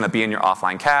 It's going to be in your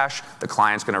offline cache. The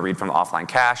client's going to read from the offline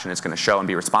cache, and it's going to show and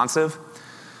be responsive.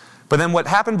 But then what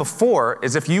happened before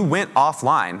is if you went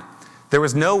offline, there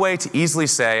was no way to easily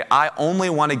say, I only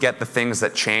want to get the things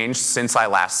that changed since I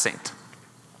last synced.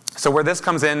 So where this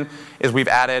comes in is we've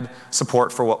added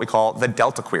support for what we call the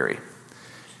Delta query.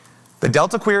 The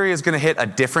Delta query is going to hit a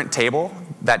different table.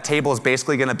 That table is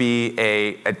basically going to be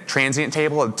a transient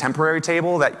table, a temporary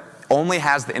table that only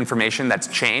has the information that's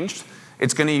changed.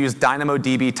 It's going to use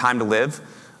DynamoDB time to live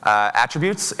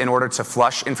attributes in order to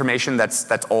flush information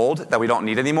that's old, that we don't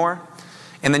need anymore.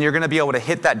 And then you're going to be able to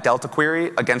hit that Delta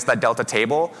query against that Delta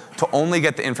table to only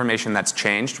get the information that's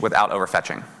changed without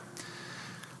overfetching.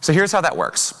 So here's how that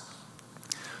works.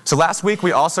 So last week,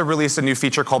 we also released a new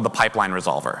feature called the pipeline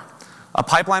resolver. A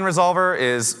pipeline resolver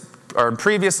or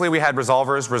previously we had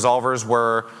resolvers. Resolvers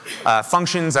were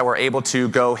functions that were able to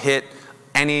go hit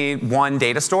any one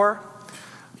data store.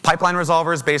 Pipeline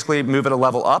resolvers basically move it a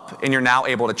level up, and you're now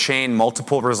able to chain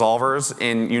multiple resolvers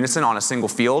in unison on a single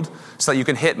field so that you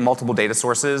can hit multiple data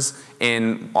sources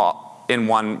in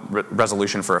one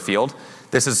resolution for a field.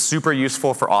 This is super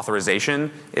useful for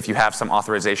authorization. If you have some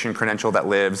authorization credential that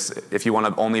lives, if you want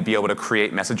to only be able to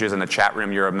create messages in a chat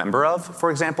room you're a member of,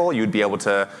 for example, you'd be able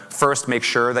to first make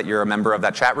sure that you're a member of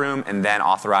that chat room and then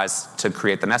authorize to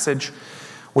create the message.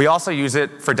 We also use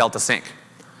it for Delta Sync.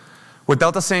 With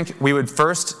Delta Sync, we would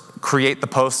first create the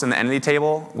post in the entity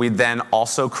table. We'd then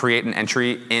also create an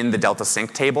entry in the Delta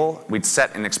Sync table. We'd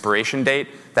set an expiration date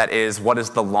that is what is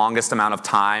the longest amount of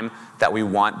time that we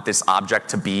want this object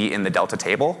to be in the Delta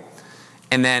table.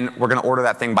 And then we're going to order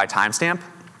that thing by timestamp.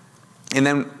 And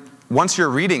then once you're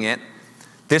reading it,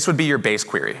 this would be your base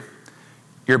query.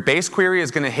 Your base query is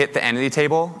going to hit the entity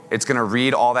table. It's going to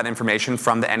read all that information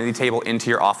from the entity table into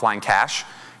your offline cache.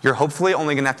 You're hopefully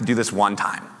only going to have to do this one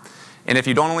time. And if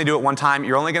you don't only do it one time,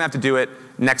 you're only going to have to do it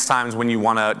next times when you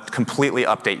want to completely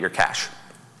update your cache.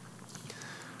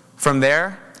 From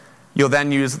there, you'll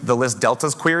then use the list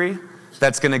deltas query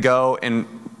that's going to go and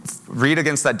read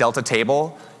against that delta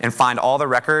table and find all the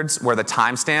records where the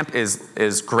timestamp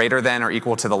is greater than or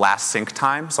equal to the last sync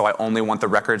time. So I only want the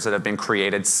records that have been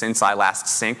created since I last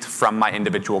synced from my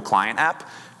individual client app.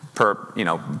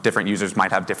 Different users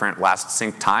might have different last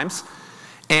sync times.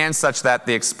 And such that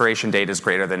the expiration date is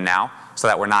greater than now, so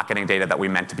that we're not getting data that we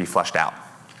meant to be flushed out.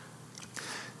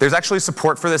 There's actually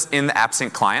support for this in the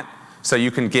AppSync client. So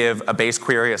you can give a base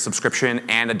query, a subscription,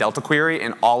 and a Delta query,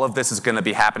 and all of this is going to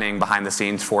be happening behind the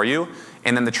scenes for you.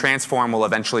 And then the transform will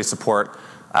eventually support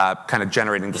kind of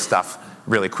generating the stuff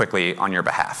really quickly on your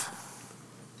behalf.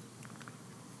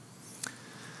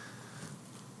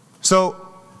 So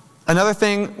another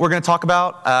thing we're going to talk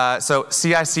about, so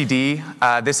CI/CD,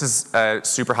 this is a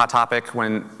super hot topic,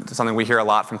 something we hear a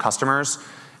lot from customers.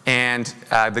 And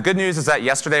the good news is that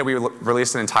yesterday we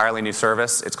released an entirely new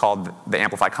service. It's called the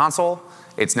Amplify Console.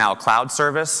 It's now a cloud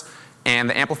service. And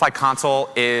the Amplify Console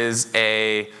is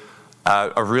a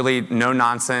really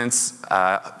no-nonsense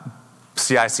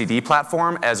CI/CD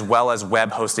platform as well as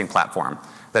web hosting platform.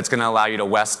 that's going to allow you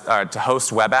to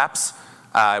host web apps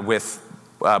with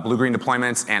blue-green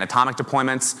deployments and atomic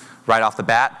deployments right off the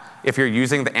bat. If you're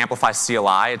using the Amplify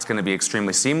CLI, it's going to be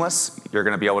extremely seamless. You're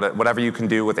going to be able to, whatever you can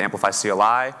do with Amplify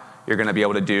CLI, you're going to be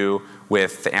able to do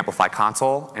with the Amplify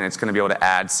console, and it's going to be able to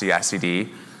add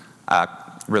CI/CD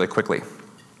really quickly.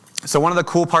 So one of the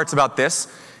cool parts about this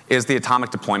is the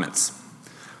atomic deployments.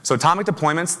 So atomic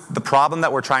deployments, the problem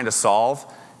that we're trying to solve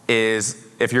is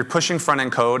if you're pushing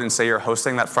front-end code and say you're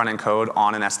hosting that front-end code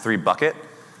on an S3 bucket,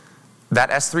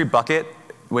 that S3 bucket,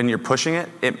 when you're pushing it,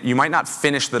 you might not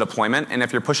finish the deployment, and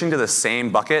if you're pushing to the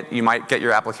same bucket, you might get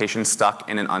your application stuck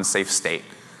in an unsafe state.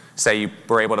 Say you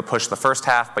were able to push the first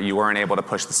half, but you weren't able to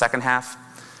push the second half,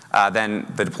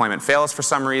 then the deployment fails for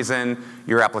some reason,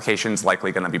 your application's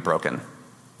likely going to be broken.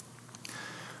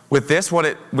 With this,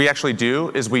 what we actually do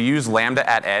is we use Lambda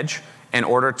at edge in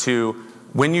order to,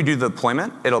 when you do the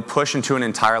deployment, it'll push into an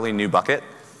entirely new bucket,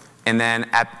 and then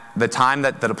at the time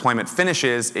that the deployment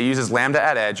finishes, it uses Lambda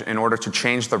at edge in order to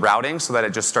change the routing so that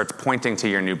it just starts pointing to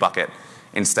your new bucket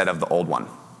instead of the old one.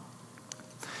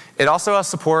 It also has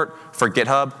support for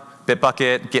GitHub,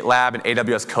 Bitbucket, GitLab, and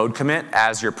AWS Code Commit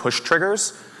as your push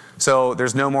triggers. So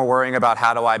there's no more worrying about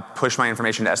how do I push my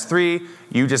information to S3.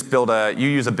 You just you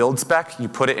use a build spec, you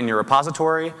put it in your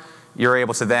repository. You're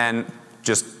able to then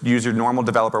just use your normal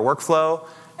developer workflow.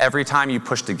 Every time you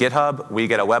push to GitHub, we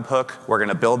get a webhook. We're going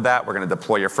to build that. We're going to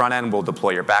deploy your front end. We'll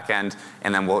deploy your back end.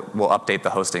 And then we'll update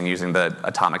the hosting using the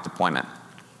atomic deployment.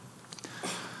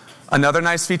 Another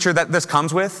nice feature that this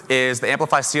comes with is the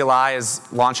Amplify CLI is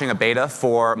launching a beta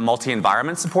for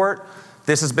multi-environment support.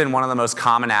 This has been one of the most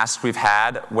common asks we've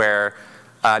had where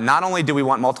not only do we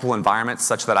want multiple environments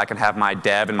such that I can have my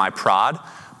dev and my prod,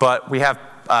 but we have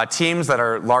teams that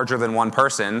are larger than one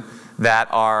person that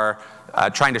are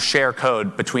trying to share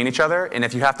code between each other, and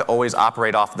if you have to always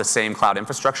operate off the same cloud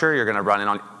infrastructure, you're going to run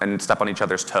in and step on each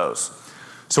other's toes.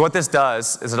 So what this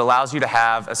does is it allows you to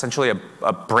have essentially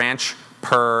a branch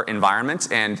per environment,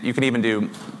 and you can even do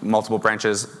multiple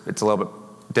branches. It's a little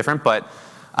bit different, but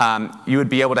you would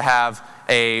be able to have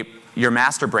your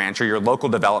master branch or your local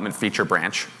development feature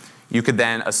branch. You could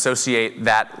then associate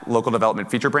that local development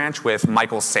feature branch with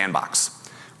Michael's sandbox.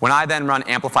 When I then run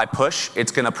Amplify push,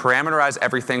 it's going to parameterize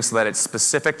everything so that it's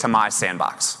specific to my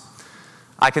sandbox.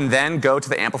 I can then go to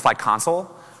the Amplify console.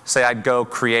 Say I'd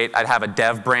have a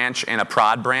dev branch and a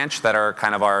prod branch that are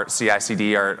kind of our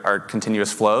CI/CD, our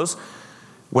continuous flows.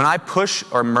 When I push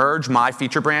or merge my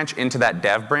feature branch into that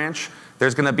dev branch,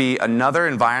 there's going to be another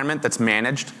environment that's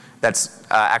managed that's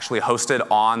actually hosted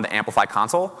on the Amplify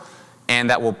console, and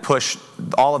that will push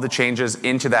all of the changes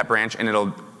into that branch, and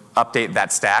it'll update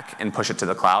that stack and push it to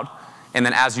the cloud. And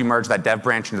then as you merge that dev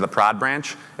branch into the prod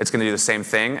branch, it's going to do the same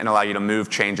thing and allow you to move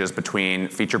changes between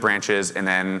feature branches and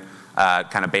then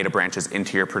kind of beta branches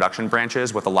into your production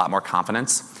branches with a lot more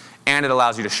confidence. And it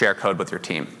allows you to share code with your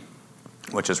team,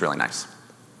 which is really nice.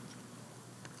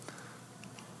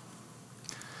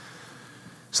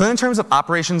 So then in terms of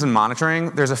operations and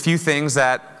monitoring, there's a few things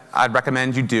that I'd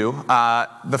recommend you do.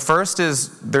 The first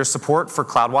is there's support for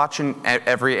CloudWatch in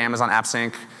every Amazon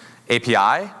AppSync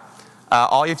API.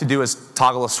 All you have to do is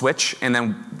toggle a switch, and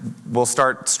then we'll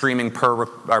start streaming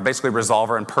basically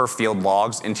resolver and per field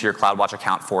logs into your CloudWatch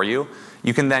account for you.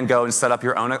 You can then go and set up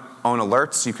your own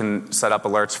alerts. You can set up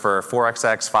alerts for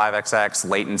 4xx, 5xx,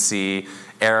 latency,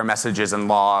 error messages and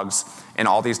logs, and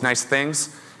all these nice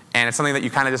things. And it's something that you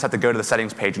kind of just have to go to the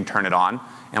settings page and turn it on.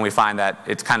 And we find that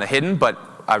it's kind of hidden, but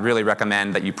I really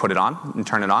recommend that you put it on and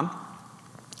turn it on.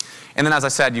 And then as I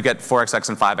said, you get 4xx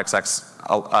and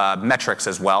 5xx metrics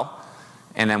as well.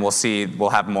 And then we'll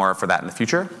have more for that in the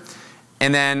future.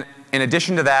 And then in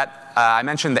addition to that, I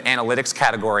mentioned the analytics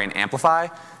category in Amplify.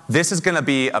 This is going to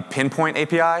be a pinpoint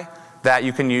API that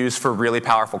you can use for really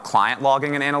powerful client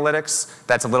logging and analytics.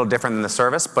 That's a little different than the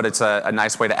service, but it's a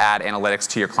nice way to add analytics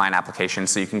to your client application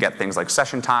so you can get things like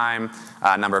session time,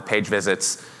 number of page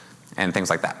visits, and things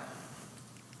like that.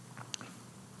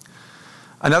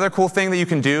 Another cool thing that you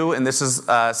can do, and this is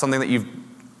something that you're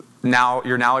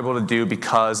now able to do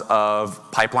because of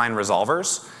pipeline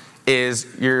resolvers, is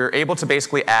you're able to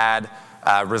basically add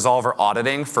resolver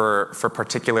auditing for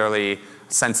particularly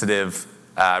sensitive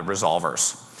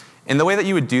resolvers. And the way that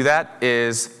you would do that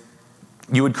is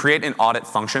you would create an audit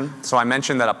function. So I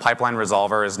mentioned that a pipeline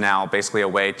resolver is now basically a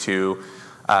way to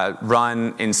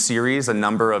run in series a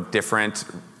number of different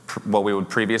what we would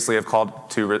previously have called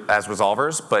as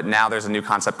resolvers, but now there's a new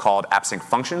concept called AppSync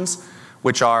functions,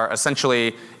 which are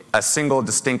essentially a single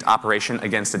distinct operation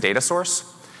against a data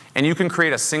source. And you can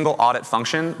create a single audit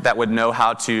function that would know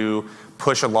how to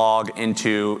push a log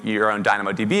into your own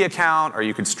DynamoDB account, or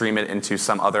you could stream it into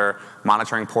some other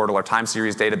monitoring portal or time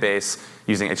series database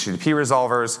using HTTP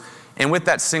resolvers. And with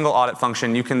that single audit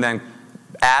function, you can then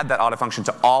add that audit function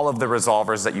to all of the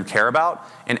resolvers that you care about.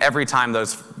 And every time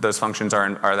those functions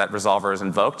that resolver is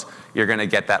invoked, you're going to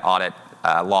get that audit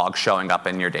log showing up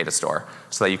in your data store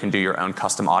so that you can do your own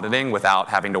custom auditing without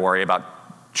having to worry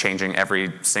about changing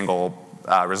every single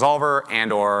resolver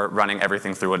and or running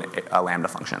everything through a Lambda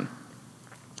function.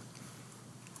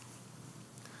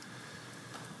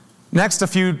 Next, a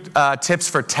few tips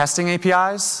for testing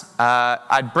APIs.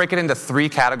 I'd break it into 3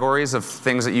 categories of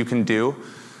things that you can do.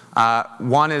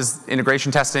 One is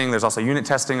integration testing. There's also unit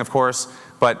testing, of course.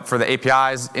 But for the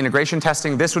APIs, integration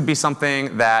testing, this would be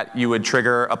something that you would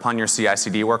trigger upon your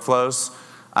CI/CD workflows.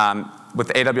 With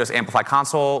the AWS Amplify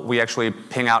console, we actually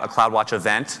ping out a CloudWatch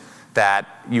event that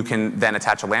you can then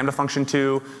attach a Lambda function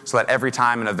to, so that every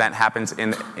time an event happens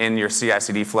in your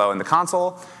CI/CD flow in the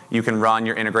console, you can run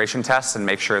your integration tests and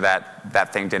make sure that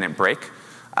that thing didn't break.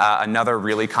 Another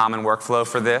really common workflow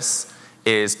for this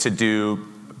is to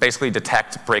basically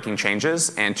detect breaking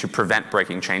changes and to prevent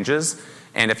breaking changes.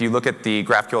 And if you look at the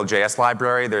GraphQL.js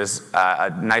library, there's a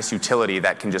nice utility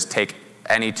that can just take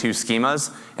any 2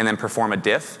 schemas and then perform a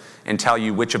diff and tell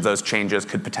you which of those changes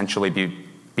could potentially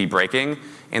be breaking.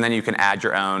 And then you can add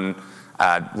your own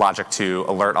logic to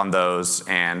alert on those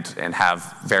and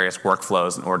have various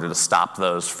workflows in order to stop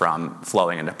those from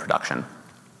flowing into production.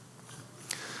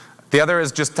 The other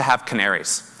is just to have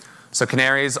canaries. So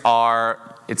canaries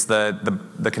it's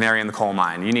the canary in the coal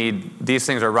mine. These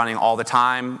things are running all the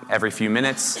time, every few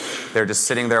minutes. They're just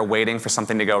sitting there waiting for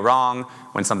something to go wrong.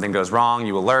 When something goes wrong,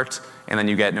 you alert, and then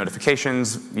you get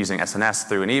notifications using SNS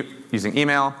using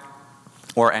email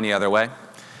or any other way.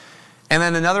 And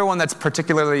then another one that's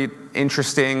particularly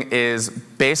interesting is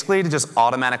basically to just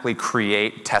automatically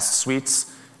create test suites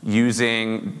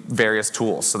using various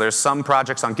tools. So there's some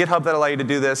projects on GitHub that allow you to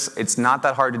do this. It's not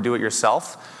that hard to do it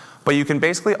yourself. But you can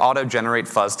basically auto-generate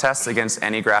fuzz tests against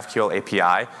any GraphQL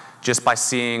API just by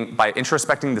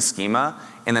introspecting the schema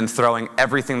and then throwing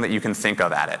everything that you can think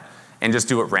of at it and just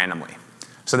do it randomly.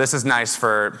 So this is nice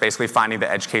for basically finding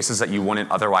the edge cases that you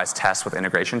wouldn't otherwise test with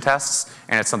integration tests,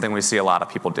 and it's something we see a lot of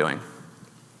people doing.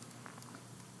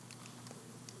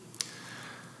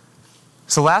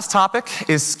 So last topic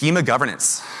is schema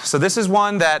governance. So this is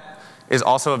one that is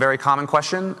also a very common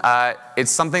question.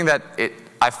 It's something that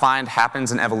I find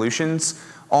happens in evolutions.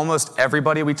 Almost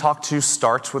everybody we talk to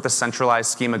starts with a centralized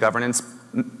schema governance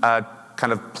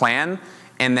kind of plan,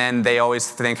 and then they always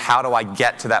think, how do I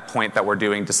get to that point that we're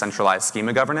doing decentralized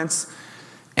schema governance?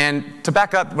 And to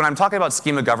back up, when I'm talking about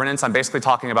schema governance, I'm basically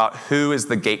talking about who is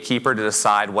the gatekeeper to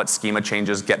decide what schema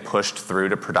changes get pushed through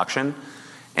to production.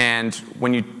 And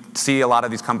when you see a lot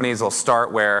of these companies, they'll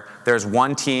start where there's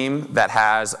one team that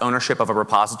has ownership of a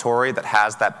repository that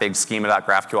has that big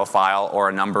schema.graphql file or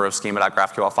a number of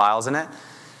schema.graphql files in it.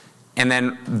 And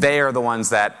then they are the ones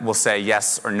that will say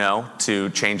yes or no to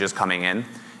changes coming in.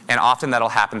 And often that'll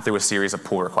happen through a series of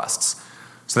pull requests.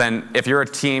 So then if you're a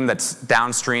team that's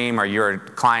downstream or you're a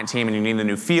client team and you need a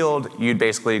new field, you'd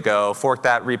basically go fork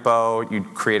that repo,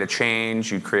 you'd create a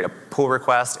change, you'd create a pull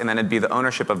request, and then it'd be the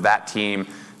ownership of that team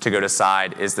to go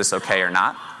decide, is this okay or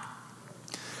not?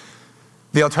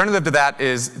 The alternative to that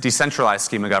is decentralized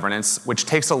schema governance, which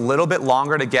takes a little bit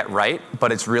longer to get right,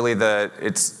 but it's really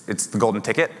it's the golden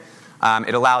ticket.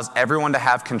 It allows everyone to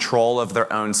have control of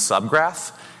their own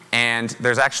subgraph, and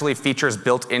there's actually features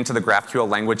built into the GraphQL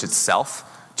language itself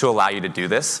to allow you to do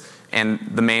this, and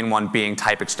the main one being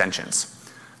type extensions.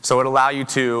 So it would allow you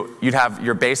you'd have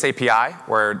your base API,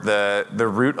 where the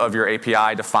root of your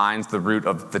API defines the root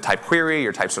of the type query,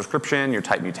 your type subscription, your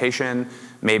type mutation,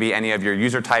 maybe any of your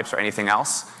user types or anything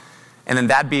else. And then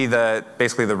that'd be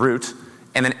basically the root.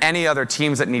 And then any other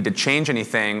teams that need to change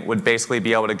anything would basically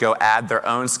be able to go add their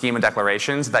own schema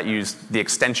declarations that use the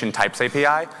extension types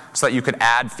API so that you could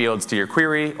add fields to your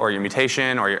query or your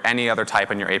mutation or any other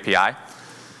type in your API.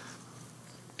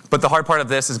 But the hard part of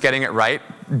this is getting it right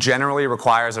generally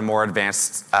requires a more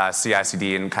advanced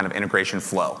CI/CD and kind of integration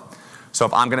flow. So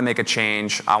if I'm going to make a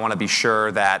change, I want to be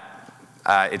sure that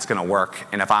it's going to work.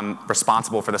 And if I'm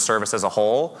responsible for the service as a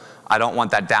whole, I don't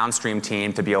want that downstream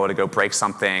team to be able to go break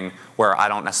something where I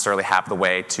don't necessarily have the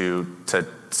way to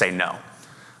say no.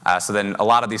 So then a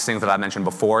lot of these things that I mentioned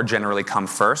before generally come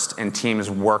first, and teams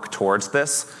work towards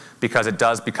this because it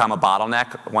does become a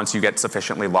bottleneck once you get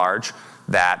sufficiently large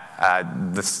that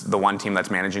the one team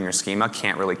that's managing your schema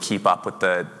can't really keep up with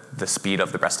the speed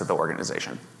of the rest of the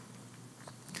organization.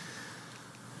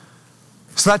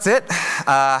 So that's it.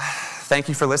 thank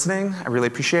you for listening. I really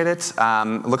appreciate it.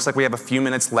 It looks like we have a few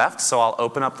minutes left, so I'll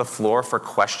open up the floor for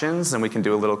questions, and we can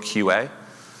do a little QA.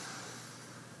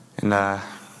 And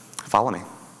follow me.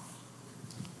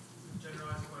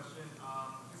 Generalized question.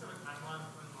 Is there a timeline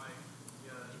when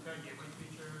API gateway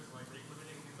features, like rate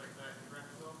limiting, things like that, in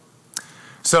GraphQL?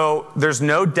 So there's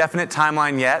no definite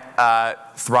timeline yet.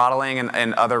 Throttling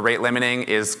and other rate limiting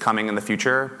is coming in the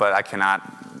future, but I cannot,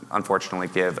 unfortunately,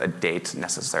 give a date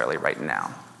necessarily right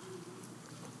now.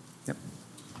 Yep.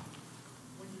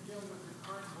 When you're dealing with the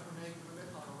current limit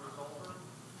on a resolver,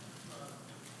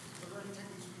 are there any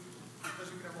techniques,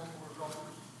 because you can have multiple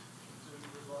resolvers to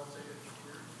resolve, say, a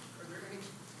query, are there any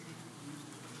techniques you can use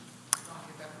to not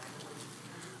get that manipulation?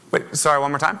 Wait, sorry,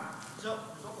 one more time? So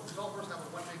resolvers have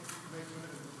a one-make limit in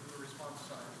the response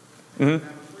side. Mm-hmm. And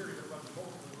have a query that runs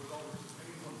multiple resolvers.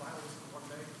 Any one violates the one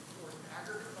meg or an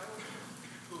aggregate violation.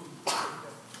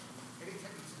 Any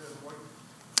techniques to avoid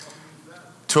helping you do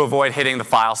that? To avoid hitting the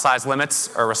file size limits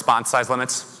or response size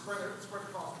limits? Spread the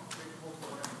cost, make multiple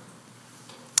limits.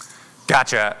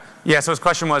 Gotcha. Yeah, so his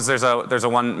question was there's a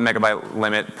 1 megabyte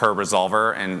limit per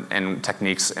resolver and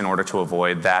techniques in order to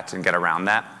avoid that and get around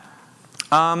that.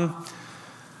 I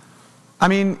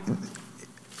mean,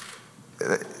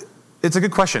 it's a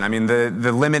good question. I mean,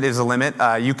 the limit is a limit.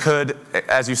 You could,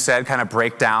 as you said, kind of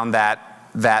break down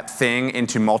that thing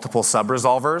into multiple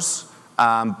sub-resolvers,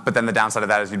 but then the downside of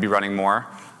that is you'd be running more.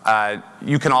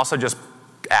 You can also just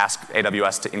ask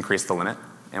AWS to increase the limit,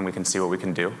 and we can see what we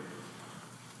can do.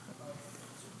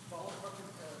 Follow-up question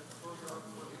for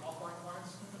the offline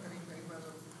clients, any plans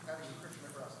of having encryption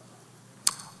across?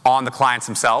 On the clients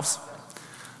themselves.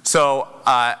 So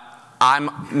I'm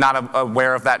not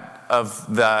aware of that, of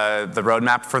the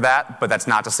roadmap for that, but that's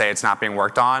not to say it's not being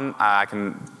worked on. I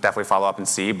can definitely follow up and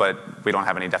see, but we don't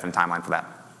have any definite timeline for that.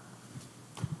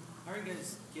 How are you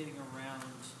guys getting around,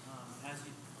 as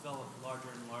you develop larger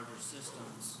and larger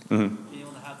systems, Mm-hmm. being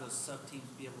able to have those sub-teams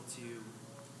be able to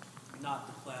not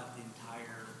deploy out the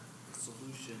entire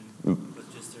solution, but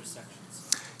just their sections?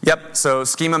 Yep, so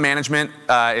schema management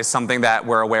is something that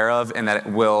we're aware of and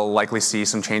that we'll likely see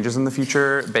some changes in the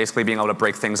future, basically being able to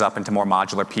break things up into more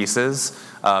modular pieces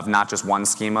of not just one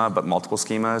schema, but multiple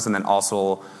schemas, and then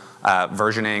also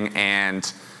versioning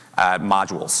and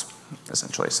modules,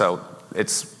 essentially. So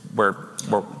it's,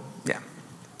 yeah,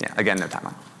 again, no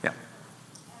timeline, yeah.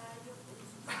 You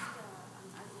introduced an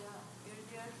idea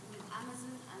earlier with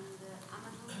Amazon and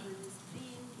Amazon, the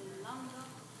Stream, the Lambda,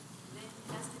 then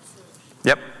Elasticsearch.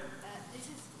 Yep. This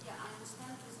is, I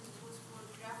understand this was for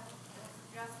Graph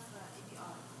API.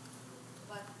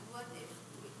 But what if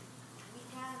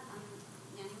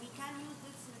we can use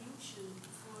this solution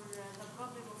for the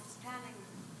problem of scanning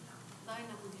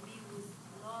DynamoDB with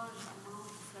large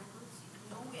amounts of records?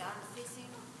 We are facing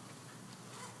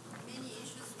many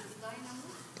issues with Dynamo,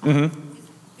 with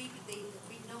big data,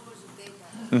 big numbers of data.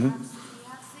 We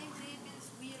have same tables,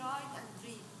 we write and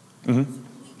read. So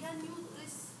we can use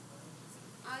this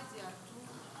idea to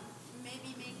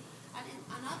maybe make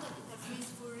another interface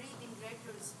for reading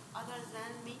records other than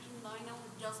making Dynamo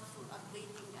just for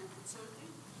updating and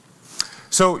inserting.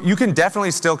 So you can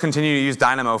definitely still continue to use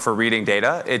Dynamo for reading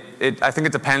data. I think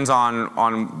it depends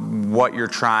on what you're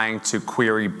trying to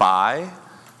query by.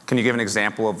 Can you give an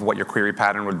example of what your query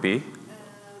pattern would be?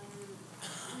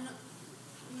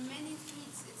 Many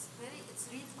feeds, it's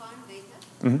real-time data.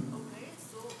 Mm-hmm. Okay,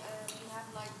 so we have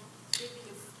like table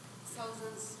of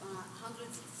thousands,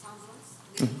 hundreds of thousands.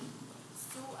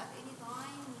 So at any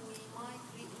time we might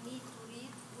need to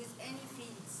read with any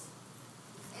feeds.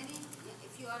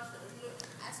 If you are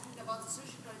asking about the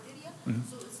search criteria,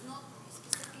 so it's not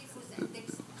specifically for the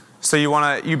index. So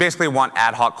you basically want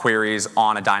ad hoc queries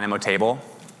on a Dynamo table?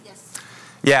 Yes.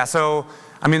 Yeah, so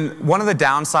I mean, one of the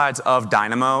downsides of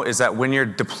Dynamo is that when you're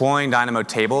deploying Dynamo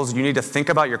tables, you need to think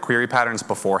about your query patterns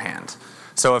beforehand.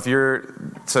 So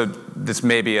this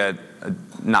may be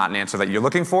not an answer that you're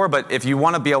looking for, but if you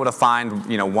want to be able to find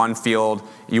one field,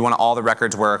 you want all the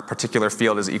records where a particular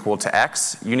field is equal to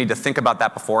X, you need to think about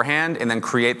that beforehand and then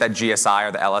create that GSI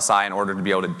or the LSI in order to be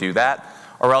able to do that,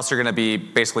 or else you're going to be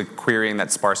basically querying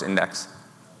that sparse index.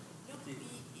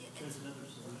 There's another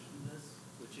solution to this,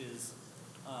 which is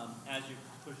as you're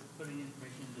putting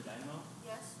information into Dynamo,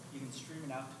 Yes. you can stream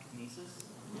it out to Kinesis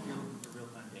if you're looking for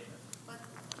real-time data. But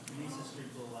Kinesis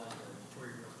streams will allow you to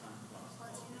query real-time across.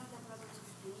 the problems of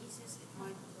Kinesis, it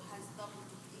has double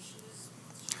issues.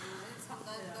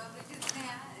 Sometimes double.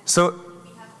 So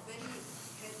We have very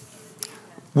critical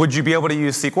data. would you be able to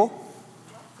use SQL?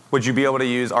 Would you be able to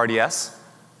use RDS?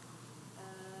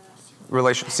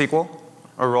 SQL?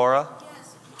 Aurora?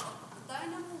 Yes,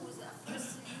 Dynamo was a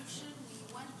first solution.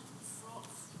 We went from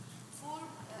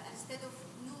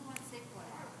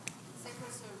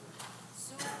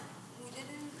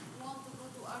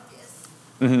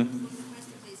in the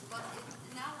first place. But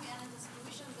now we are in the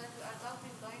situation that we are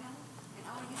adopting Dynamo in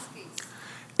our use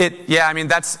case. Yeah, I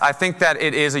mean, I think that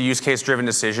it is a use case driven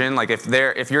decision. Like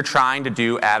if you're trying to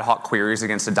do ad hoc queries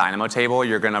against a Dynamo table,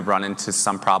 you're going to run into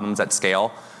some problems at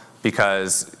scale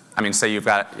because, I mean, say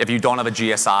if you don't have a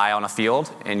GSI on a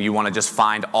field and you want to just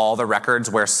find all the records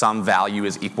where some value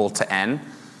is equal to n,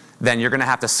 then you're going to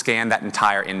have to scan that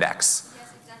entire index.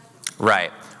 Yes,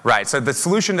 exactly. Right. So the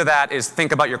solution to that is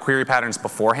think about your query patterns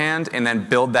beforehand and then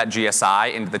build that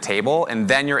GSI into the table, and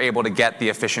then you're able to get the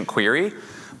efficient query.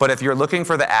 But if you're looking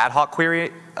for the ad hoc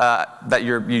query that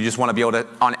you just want to be able to,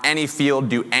 on any field,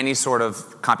 do any sort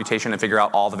of computation and figure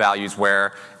out all the values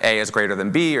where A is greater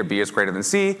than B or B is greater than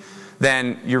C,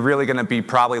 then you're really going to be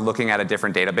probably looking at a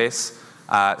different database,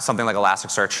 something like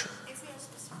Elasticsearch. If we are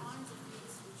specifying the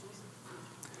fields,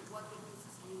 what will be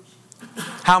the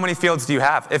solution? How many fields do you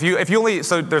have? If you only,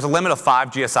 so there's a limit of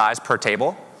 5 GSIs per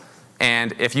table,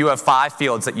 and if you have 5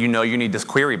 fields that you know you need this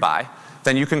query by,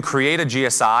 then you can create a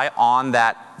GSI on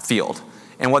that field.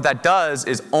 And what that does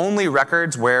is only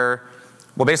records where,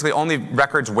 well, basically only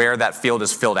records where that field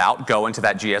is filled out go into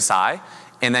that GSI,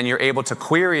 and then you're able to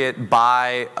query it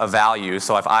by a value.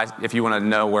 So if you want to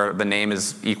know where the name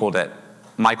is equal to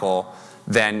Michael,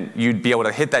 then you'd be able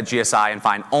to hit that GSI and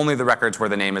find only the records where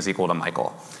the name is equal to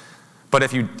Michael. But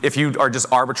if you are just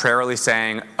arbitrarily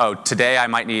saying, oh, today I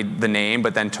might need the name,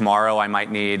 but then tomorrow I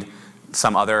might need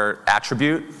some other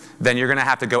attribute, then you're going to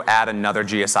have to go add another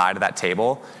GSI to that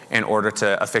table in order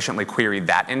to efficiently query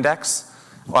that index.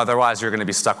 Otherwise, you're going to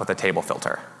be stuck with the table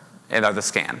filter or the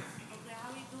scan. Okay,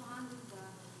 how we do handle the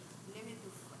limit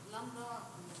of lambda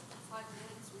 5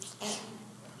 minutes, which is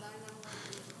Dynamo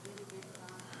is very big.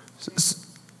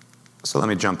 So let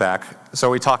me jump back. So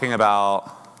are we talking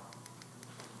about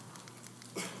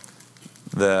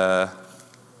the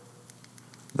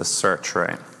search,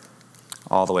 right?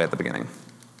 All the way at the beginning.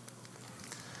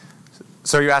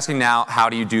 So are you asking now, how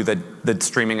do you do the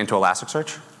streaming into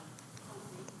Elasticsearch?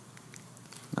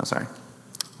 No, sorry.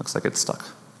 Looks like it's stuck.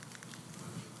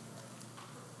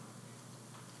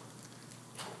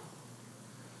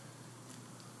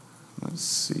 Let's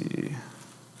see.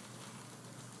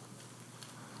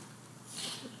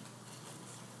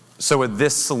 So with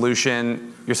this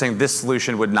solution, you're saying this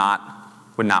solution would not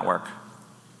work?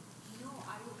 No,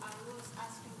 I was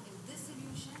asking if this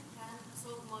solution can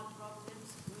solve my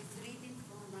problems with reading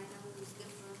from Dynamo with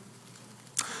different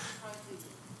criteria.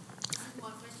 This is my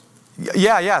question.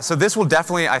 Yeah. So this will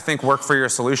definitely, I think, work for your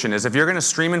solution. Is if you're going to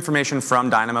stream information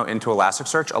from Dynamo into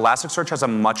Elasticsearch, Elasticsearch has a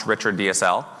much richer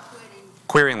DSL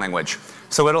querying language.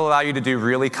 So it'll allow you to do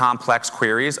really complex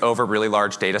queries over really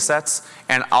large data sets,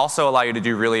 and also allow you to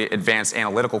do really advanced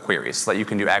analytical queries so that you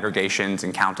can do aggregations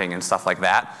and counting and stuff like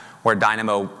that, where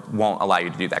Dynamo won't allow you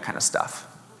to do that kind of stuff.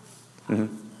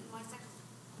 Mm-hmm. My second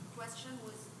question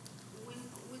was, with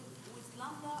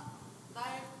Lambda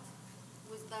direct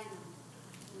with Dynamo,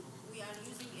 we are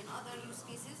using in other use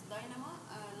cases Dynamo,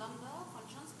 Lambda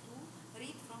functions to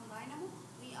read from Dynamo.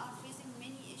 We are facing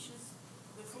many issues,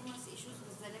 performance issues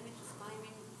with the limit of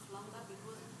timing of Lambda,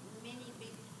 because many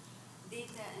big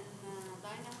data in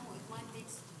Dynamo, it might take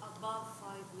above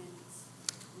 5 minutes,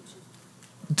 which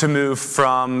is To move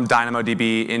from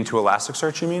DynamoDB into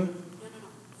Elasticsearch, you mean? no,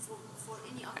 for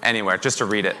any other. Anywhere, just to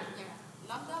read it. Yeah.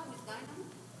 Lambda with Dynamo,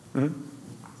 Mm-hmm.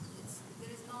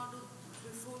 there is no good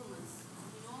performance.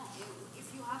 You know, if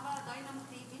you have a Dynamo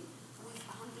table with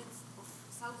hundreds of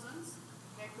thousands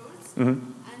records,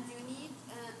 and you need,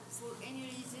 for any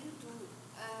reason,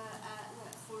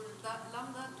 for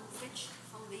Lambda to fetch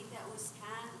some data or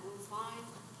scan or find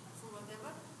for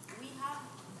whatever, we have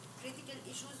critical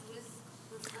issues with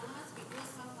performance because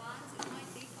sometimes it might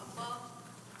take above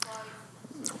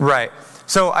 5. Right.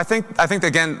 So I think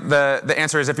again, the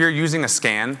answer is if you're using a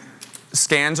scan,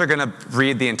 scans are going to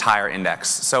read the entire index.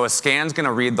 So a scan's going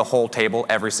to read the whole table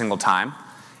every single time.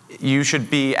 You should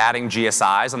be adding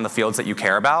GSIs on the fields that you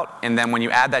care about, and then when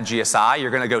you add that GSI, you're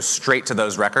going to go straight to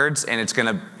those records, and it's going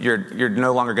to, you're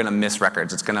no longer going to miss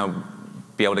records. It's going to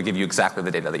be able to give you exactly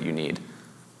the data that you need.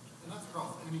 And that's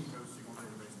across any NoSQL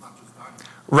database, not just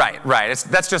Dynamo. Right.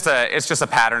 It's just a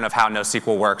pattern of how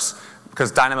NoSQL works, because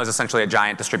Dynamo is essentially a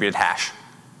giant distributed hash.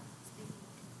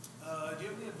 Do you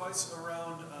have any advice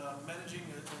around managing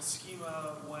a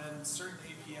schema when certain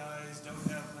APIs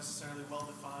don't have necessarily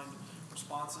well-defined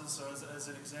responses? So as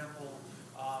an example,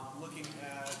 looking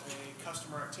at a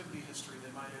customer activity history,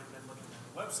 they might have been looking at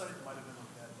the website, they might have been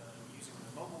looking at using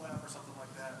the mobile app or something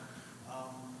like that.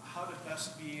 How to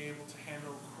best be able to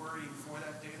handle querying for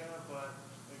that data, but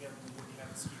again, when you have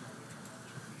a schema.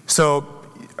 So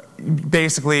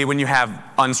basically, when you have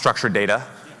unstructured data,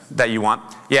 That you want?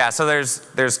 Yeah, so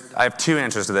I have two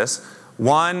answers to this.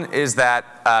 One is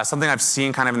that something I've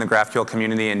seen kind of in the GraphQL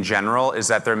community in general is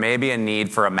that there may be a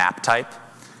need for a map type.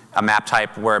 A map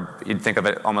type where you'd think of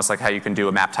it almost like how you can do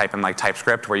a map type in like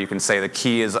TypeScript, where you can say the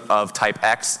key is of type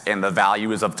X and the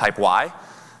value is of type Y.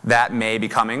 That may be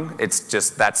coming. It's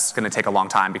just that's going to take a long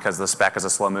time because the spec is a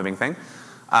slow-moving thing.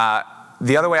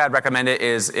 The other way I'd recommend it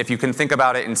is if you can think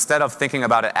about it, instead of thinking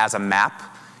about it as a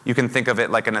map, you can think of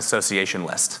it like an association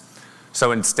list.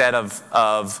 So instead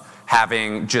of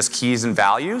having just keys and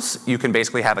values, you can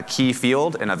basically have a key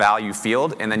field and a value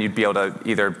field, and then you'd be able to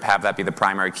either have that be the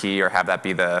primary key or have that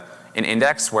be an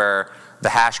index where the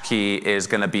hash key is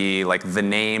going to be like the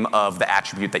name of the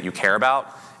attribute that you care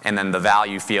about, and then the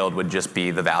value field would just be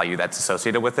the value that's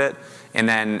associated with it. And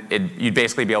then you'd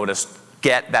basically be able to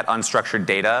get that unstructured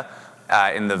data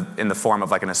in the form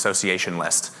of like an association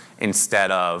list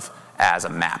instead of as a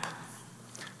map.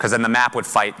 Because then the map would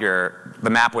fight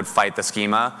the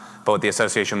schema, but with the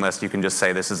association list, you can just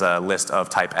say this is a list of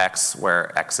type X,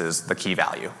 where X is the key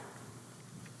value.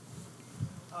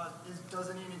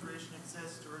 Does any integration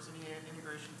exist, or is any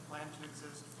integration planned to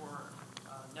exist for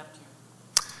Neptune?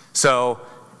 So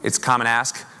it's common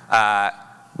ask.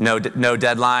 No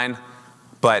deadline,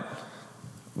 but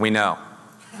we know.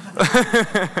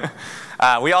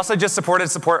 We also just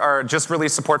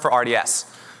released support for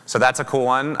RDS. So that's a cool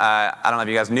one. I don't know if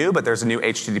you guys knew, but there's a new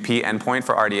HTTP endpoint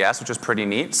for RDS, which is pretty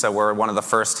neat. So we're one of the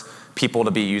first people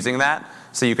to be using that.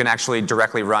 So you can actually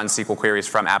directly run SQL queries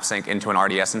from AppSync into an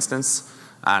RDS instance,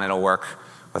 and it'll work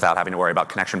without having to worry about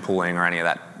connection pooling or any of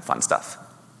that fun stuff.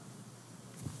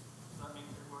 Does that mean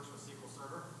it works with SQL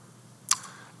Server?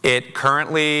 It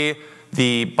currently,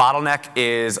 the bottleneck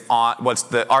is on what's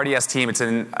the RDS team. It's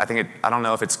in, I don't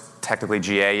know if it's technically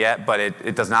GA yet, but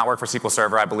it does not work for SQL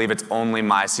Server. I believe it's only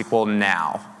MySQL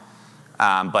now.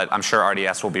 But I'm sure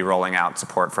RDS will be rolling out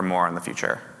support for more in the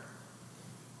future.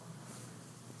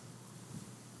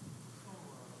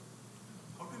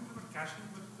 How do you implement caching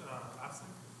with AppSync?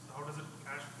 So how does it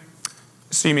cache things?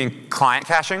 So you mean client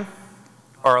caching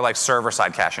or like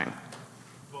server-side caching?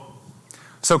 Both.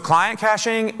 So client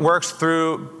caching works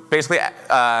through basically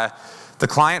the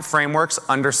client frameworks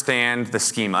understand the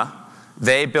schema.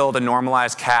 They build a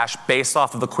normalized cache based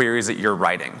off of the queries that you're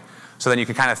writing. So then you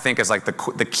can kind of think as like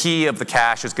the key of the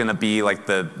cache is going to be like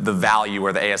the value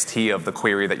or the AST of the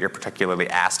query that you're particularly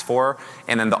asked for.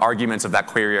 And then the arguments of that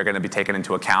query are going to be taken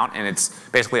into account. And it's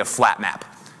basically a flat map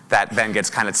that then gets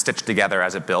kind of stitched together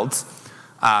as it builds.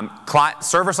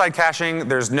 Server-side caching,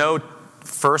 there's no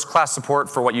first-class support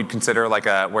for what you'd consider like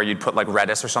where you'd put like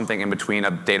Redis or something in between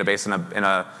a database and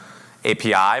a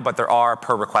API, but there are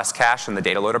per request cache in the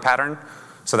data loader pattern.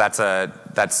 So that's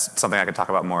something I could talk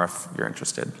about more if you're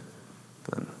interested.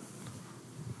 Then.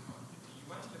 You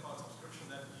mentioned about subscription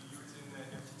that you use in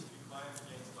MQTT client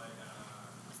against like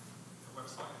a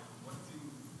website. What's the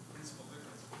principal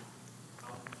difference? How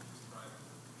would you describe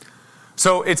it?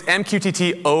 So it's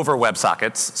MQTT over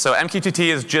WebSockets. So MQTT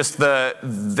is just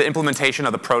the implementation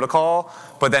of the protocol,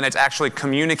 but then it's actually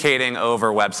communicating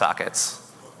over WebSockets.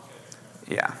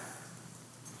 Yeah.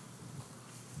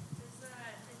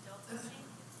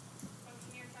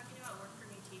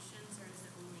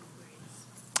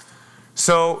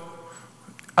 So,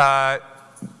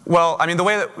 well, I mean, the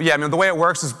way it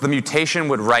works is the mutation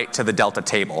would write to the Delta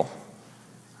table,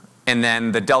 and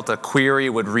then the Delta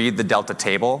query would read the Delta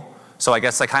table. So I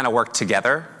guess they kind of work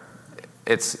together.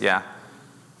 Yeah.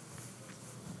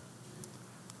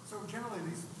 So generally,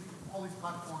 all these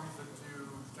platforms that do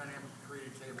dynamic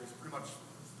created tables pretty much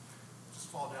just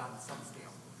fall down to some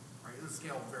scale, right? The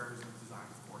scale varies in design,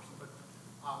 of course. But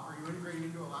are you integrating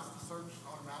into Elasticsearch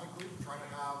automatically to try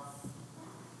to have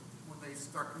they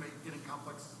start getting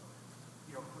complex,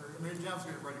 queries? I mean, Jav's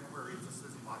going to write a query, it just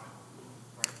isn't logical,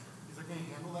 right? Is it going to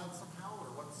handle that somehow, or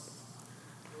at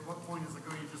what point is it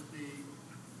going to just be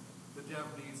the dev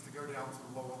needs to go down to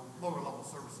the lower level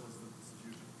services that this is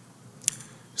using?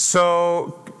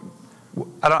 So,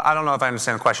 I don't know if I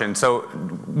understand the question. So,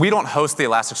 we don't host the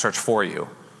Elasticsearch for you.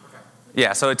 Okay.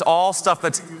 Yeah, so it's all stuff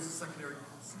that's. You use the secondary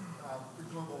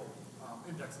global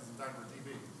indexes in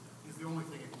DynamoDB is the only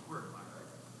thing it can query by,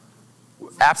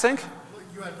 right? AppSync?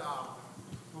 You had,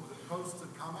 what was it, posts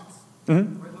and comments?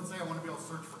 Mm-hmm. Right, let's say I want to be able to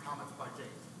search for comments by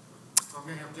date. So I'm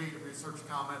going to have date research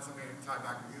comments, I'm going to tie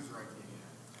back to user ID.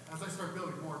 As I start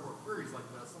building more and more queries like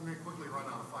this, I'm going to quickly run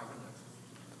out of 5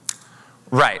 indexes.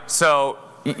 Right, so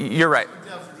you're right.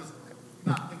 Devs are just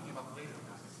not thinking about the data.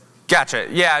 Gotcha.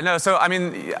 Yeah, no, so I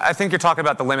mean, I think you're talking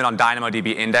about the limit on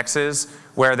DynamoDB indexes,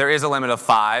 where there is a limit of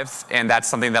 5, and that's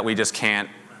something that we just can't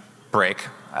break.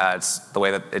 It's the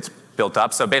way that it's built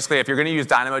up. So basically, if you're going to use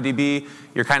DynamoDB,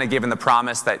 you're kind of given the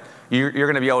promise that you're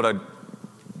going to be able to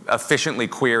efficiently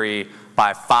query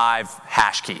by 5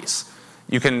 hash keys.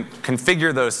 You can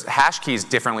configure those hash keys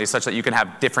differently such that you can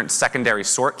have different secondary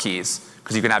sort keys,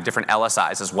 because you can have different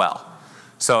LSIs as well.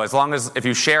 So as long as, if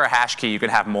you share a hash key, you can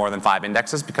have more than 5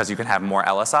 indexes because you can have more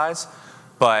LSIs,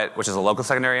 which is a local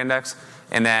secondary index.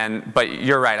 And then, but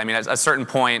you're right, I mean, at a certain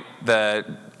point,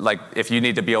 if you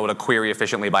need to be able to query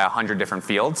efficiently by 100 different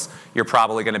fields, you're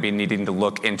probably going to be needing to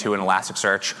look into an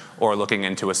Elasticsearch or looking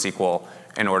into a SQL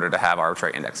in order to have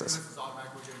arbitrary indexes. This is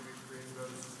automatically going to be creating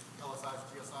those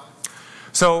LSIs,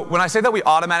 GSIs? So when I say that we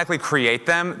automatically create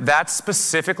them, that's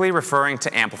specifically referring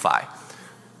to Amplify.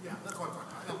 Yeah, that's what I'm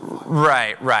talking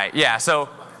about. Right, yeah. So,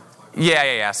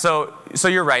 yeah. So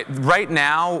you're right. Right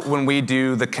now, when we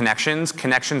do the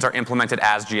connections are implemented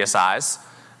as GSIs,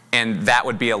 and that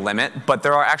would be a limit. But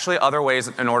there are actually other ways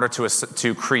in order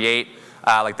to create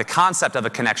like the concept of a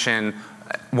connection.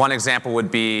 One example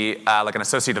would be like an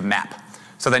associative map.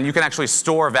 So then you can actually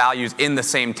store values in the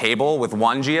same table with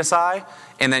one GSI,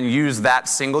 and then use that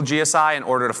single GSI in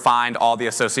order to find all the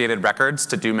associated records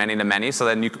to do many-to-many. So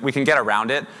then we can get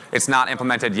around it. It's not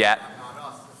implemented yet. Not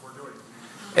us, if we're doing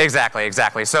it.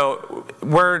 Exactly. So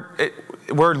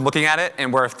we're looking at it,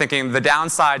 and we're thinking the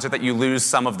downsides are that you lose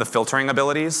some of the filtering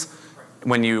abilities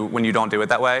when you don't do it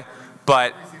that way.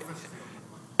 But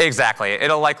exactly,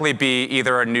 it'll likely be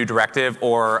either a new directive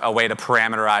or a way to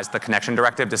parameterize the connection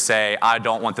directive to say, I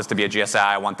don't want this to be a GSI,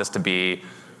 I want this to be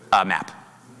a map.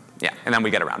 Yeah, and then we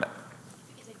get around it.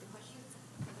 We can take the questions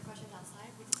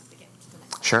outside. We just have to get to the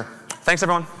next one. Sure. Thanks,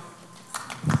 everyone.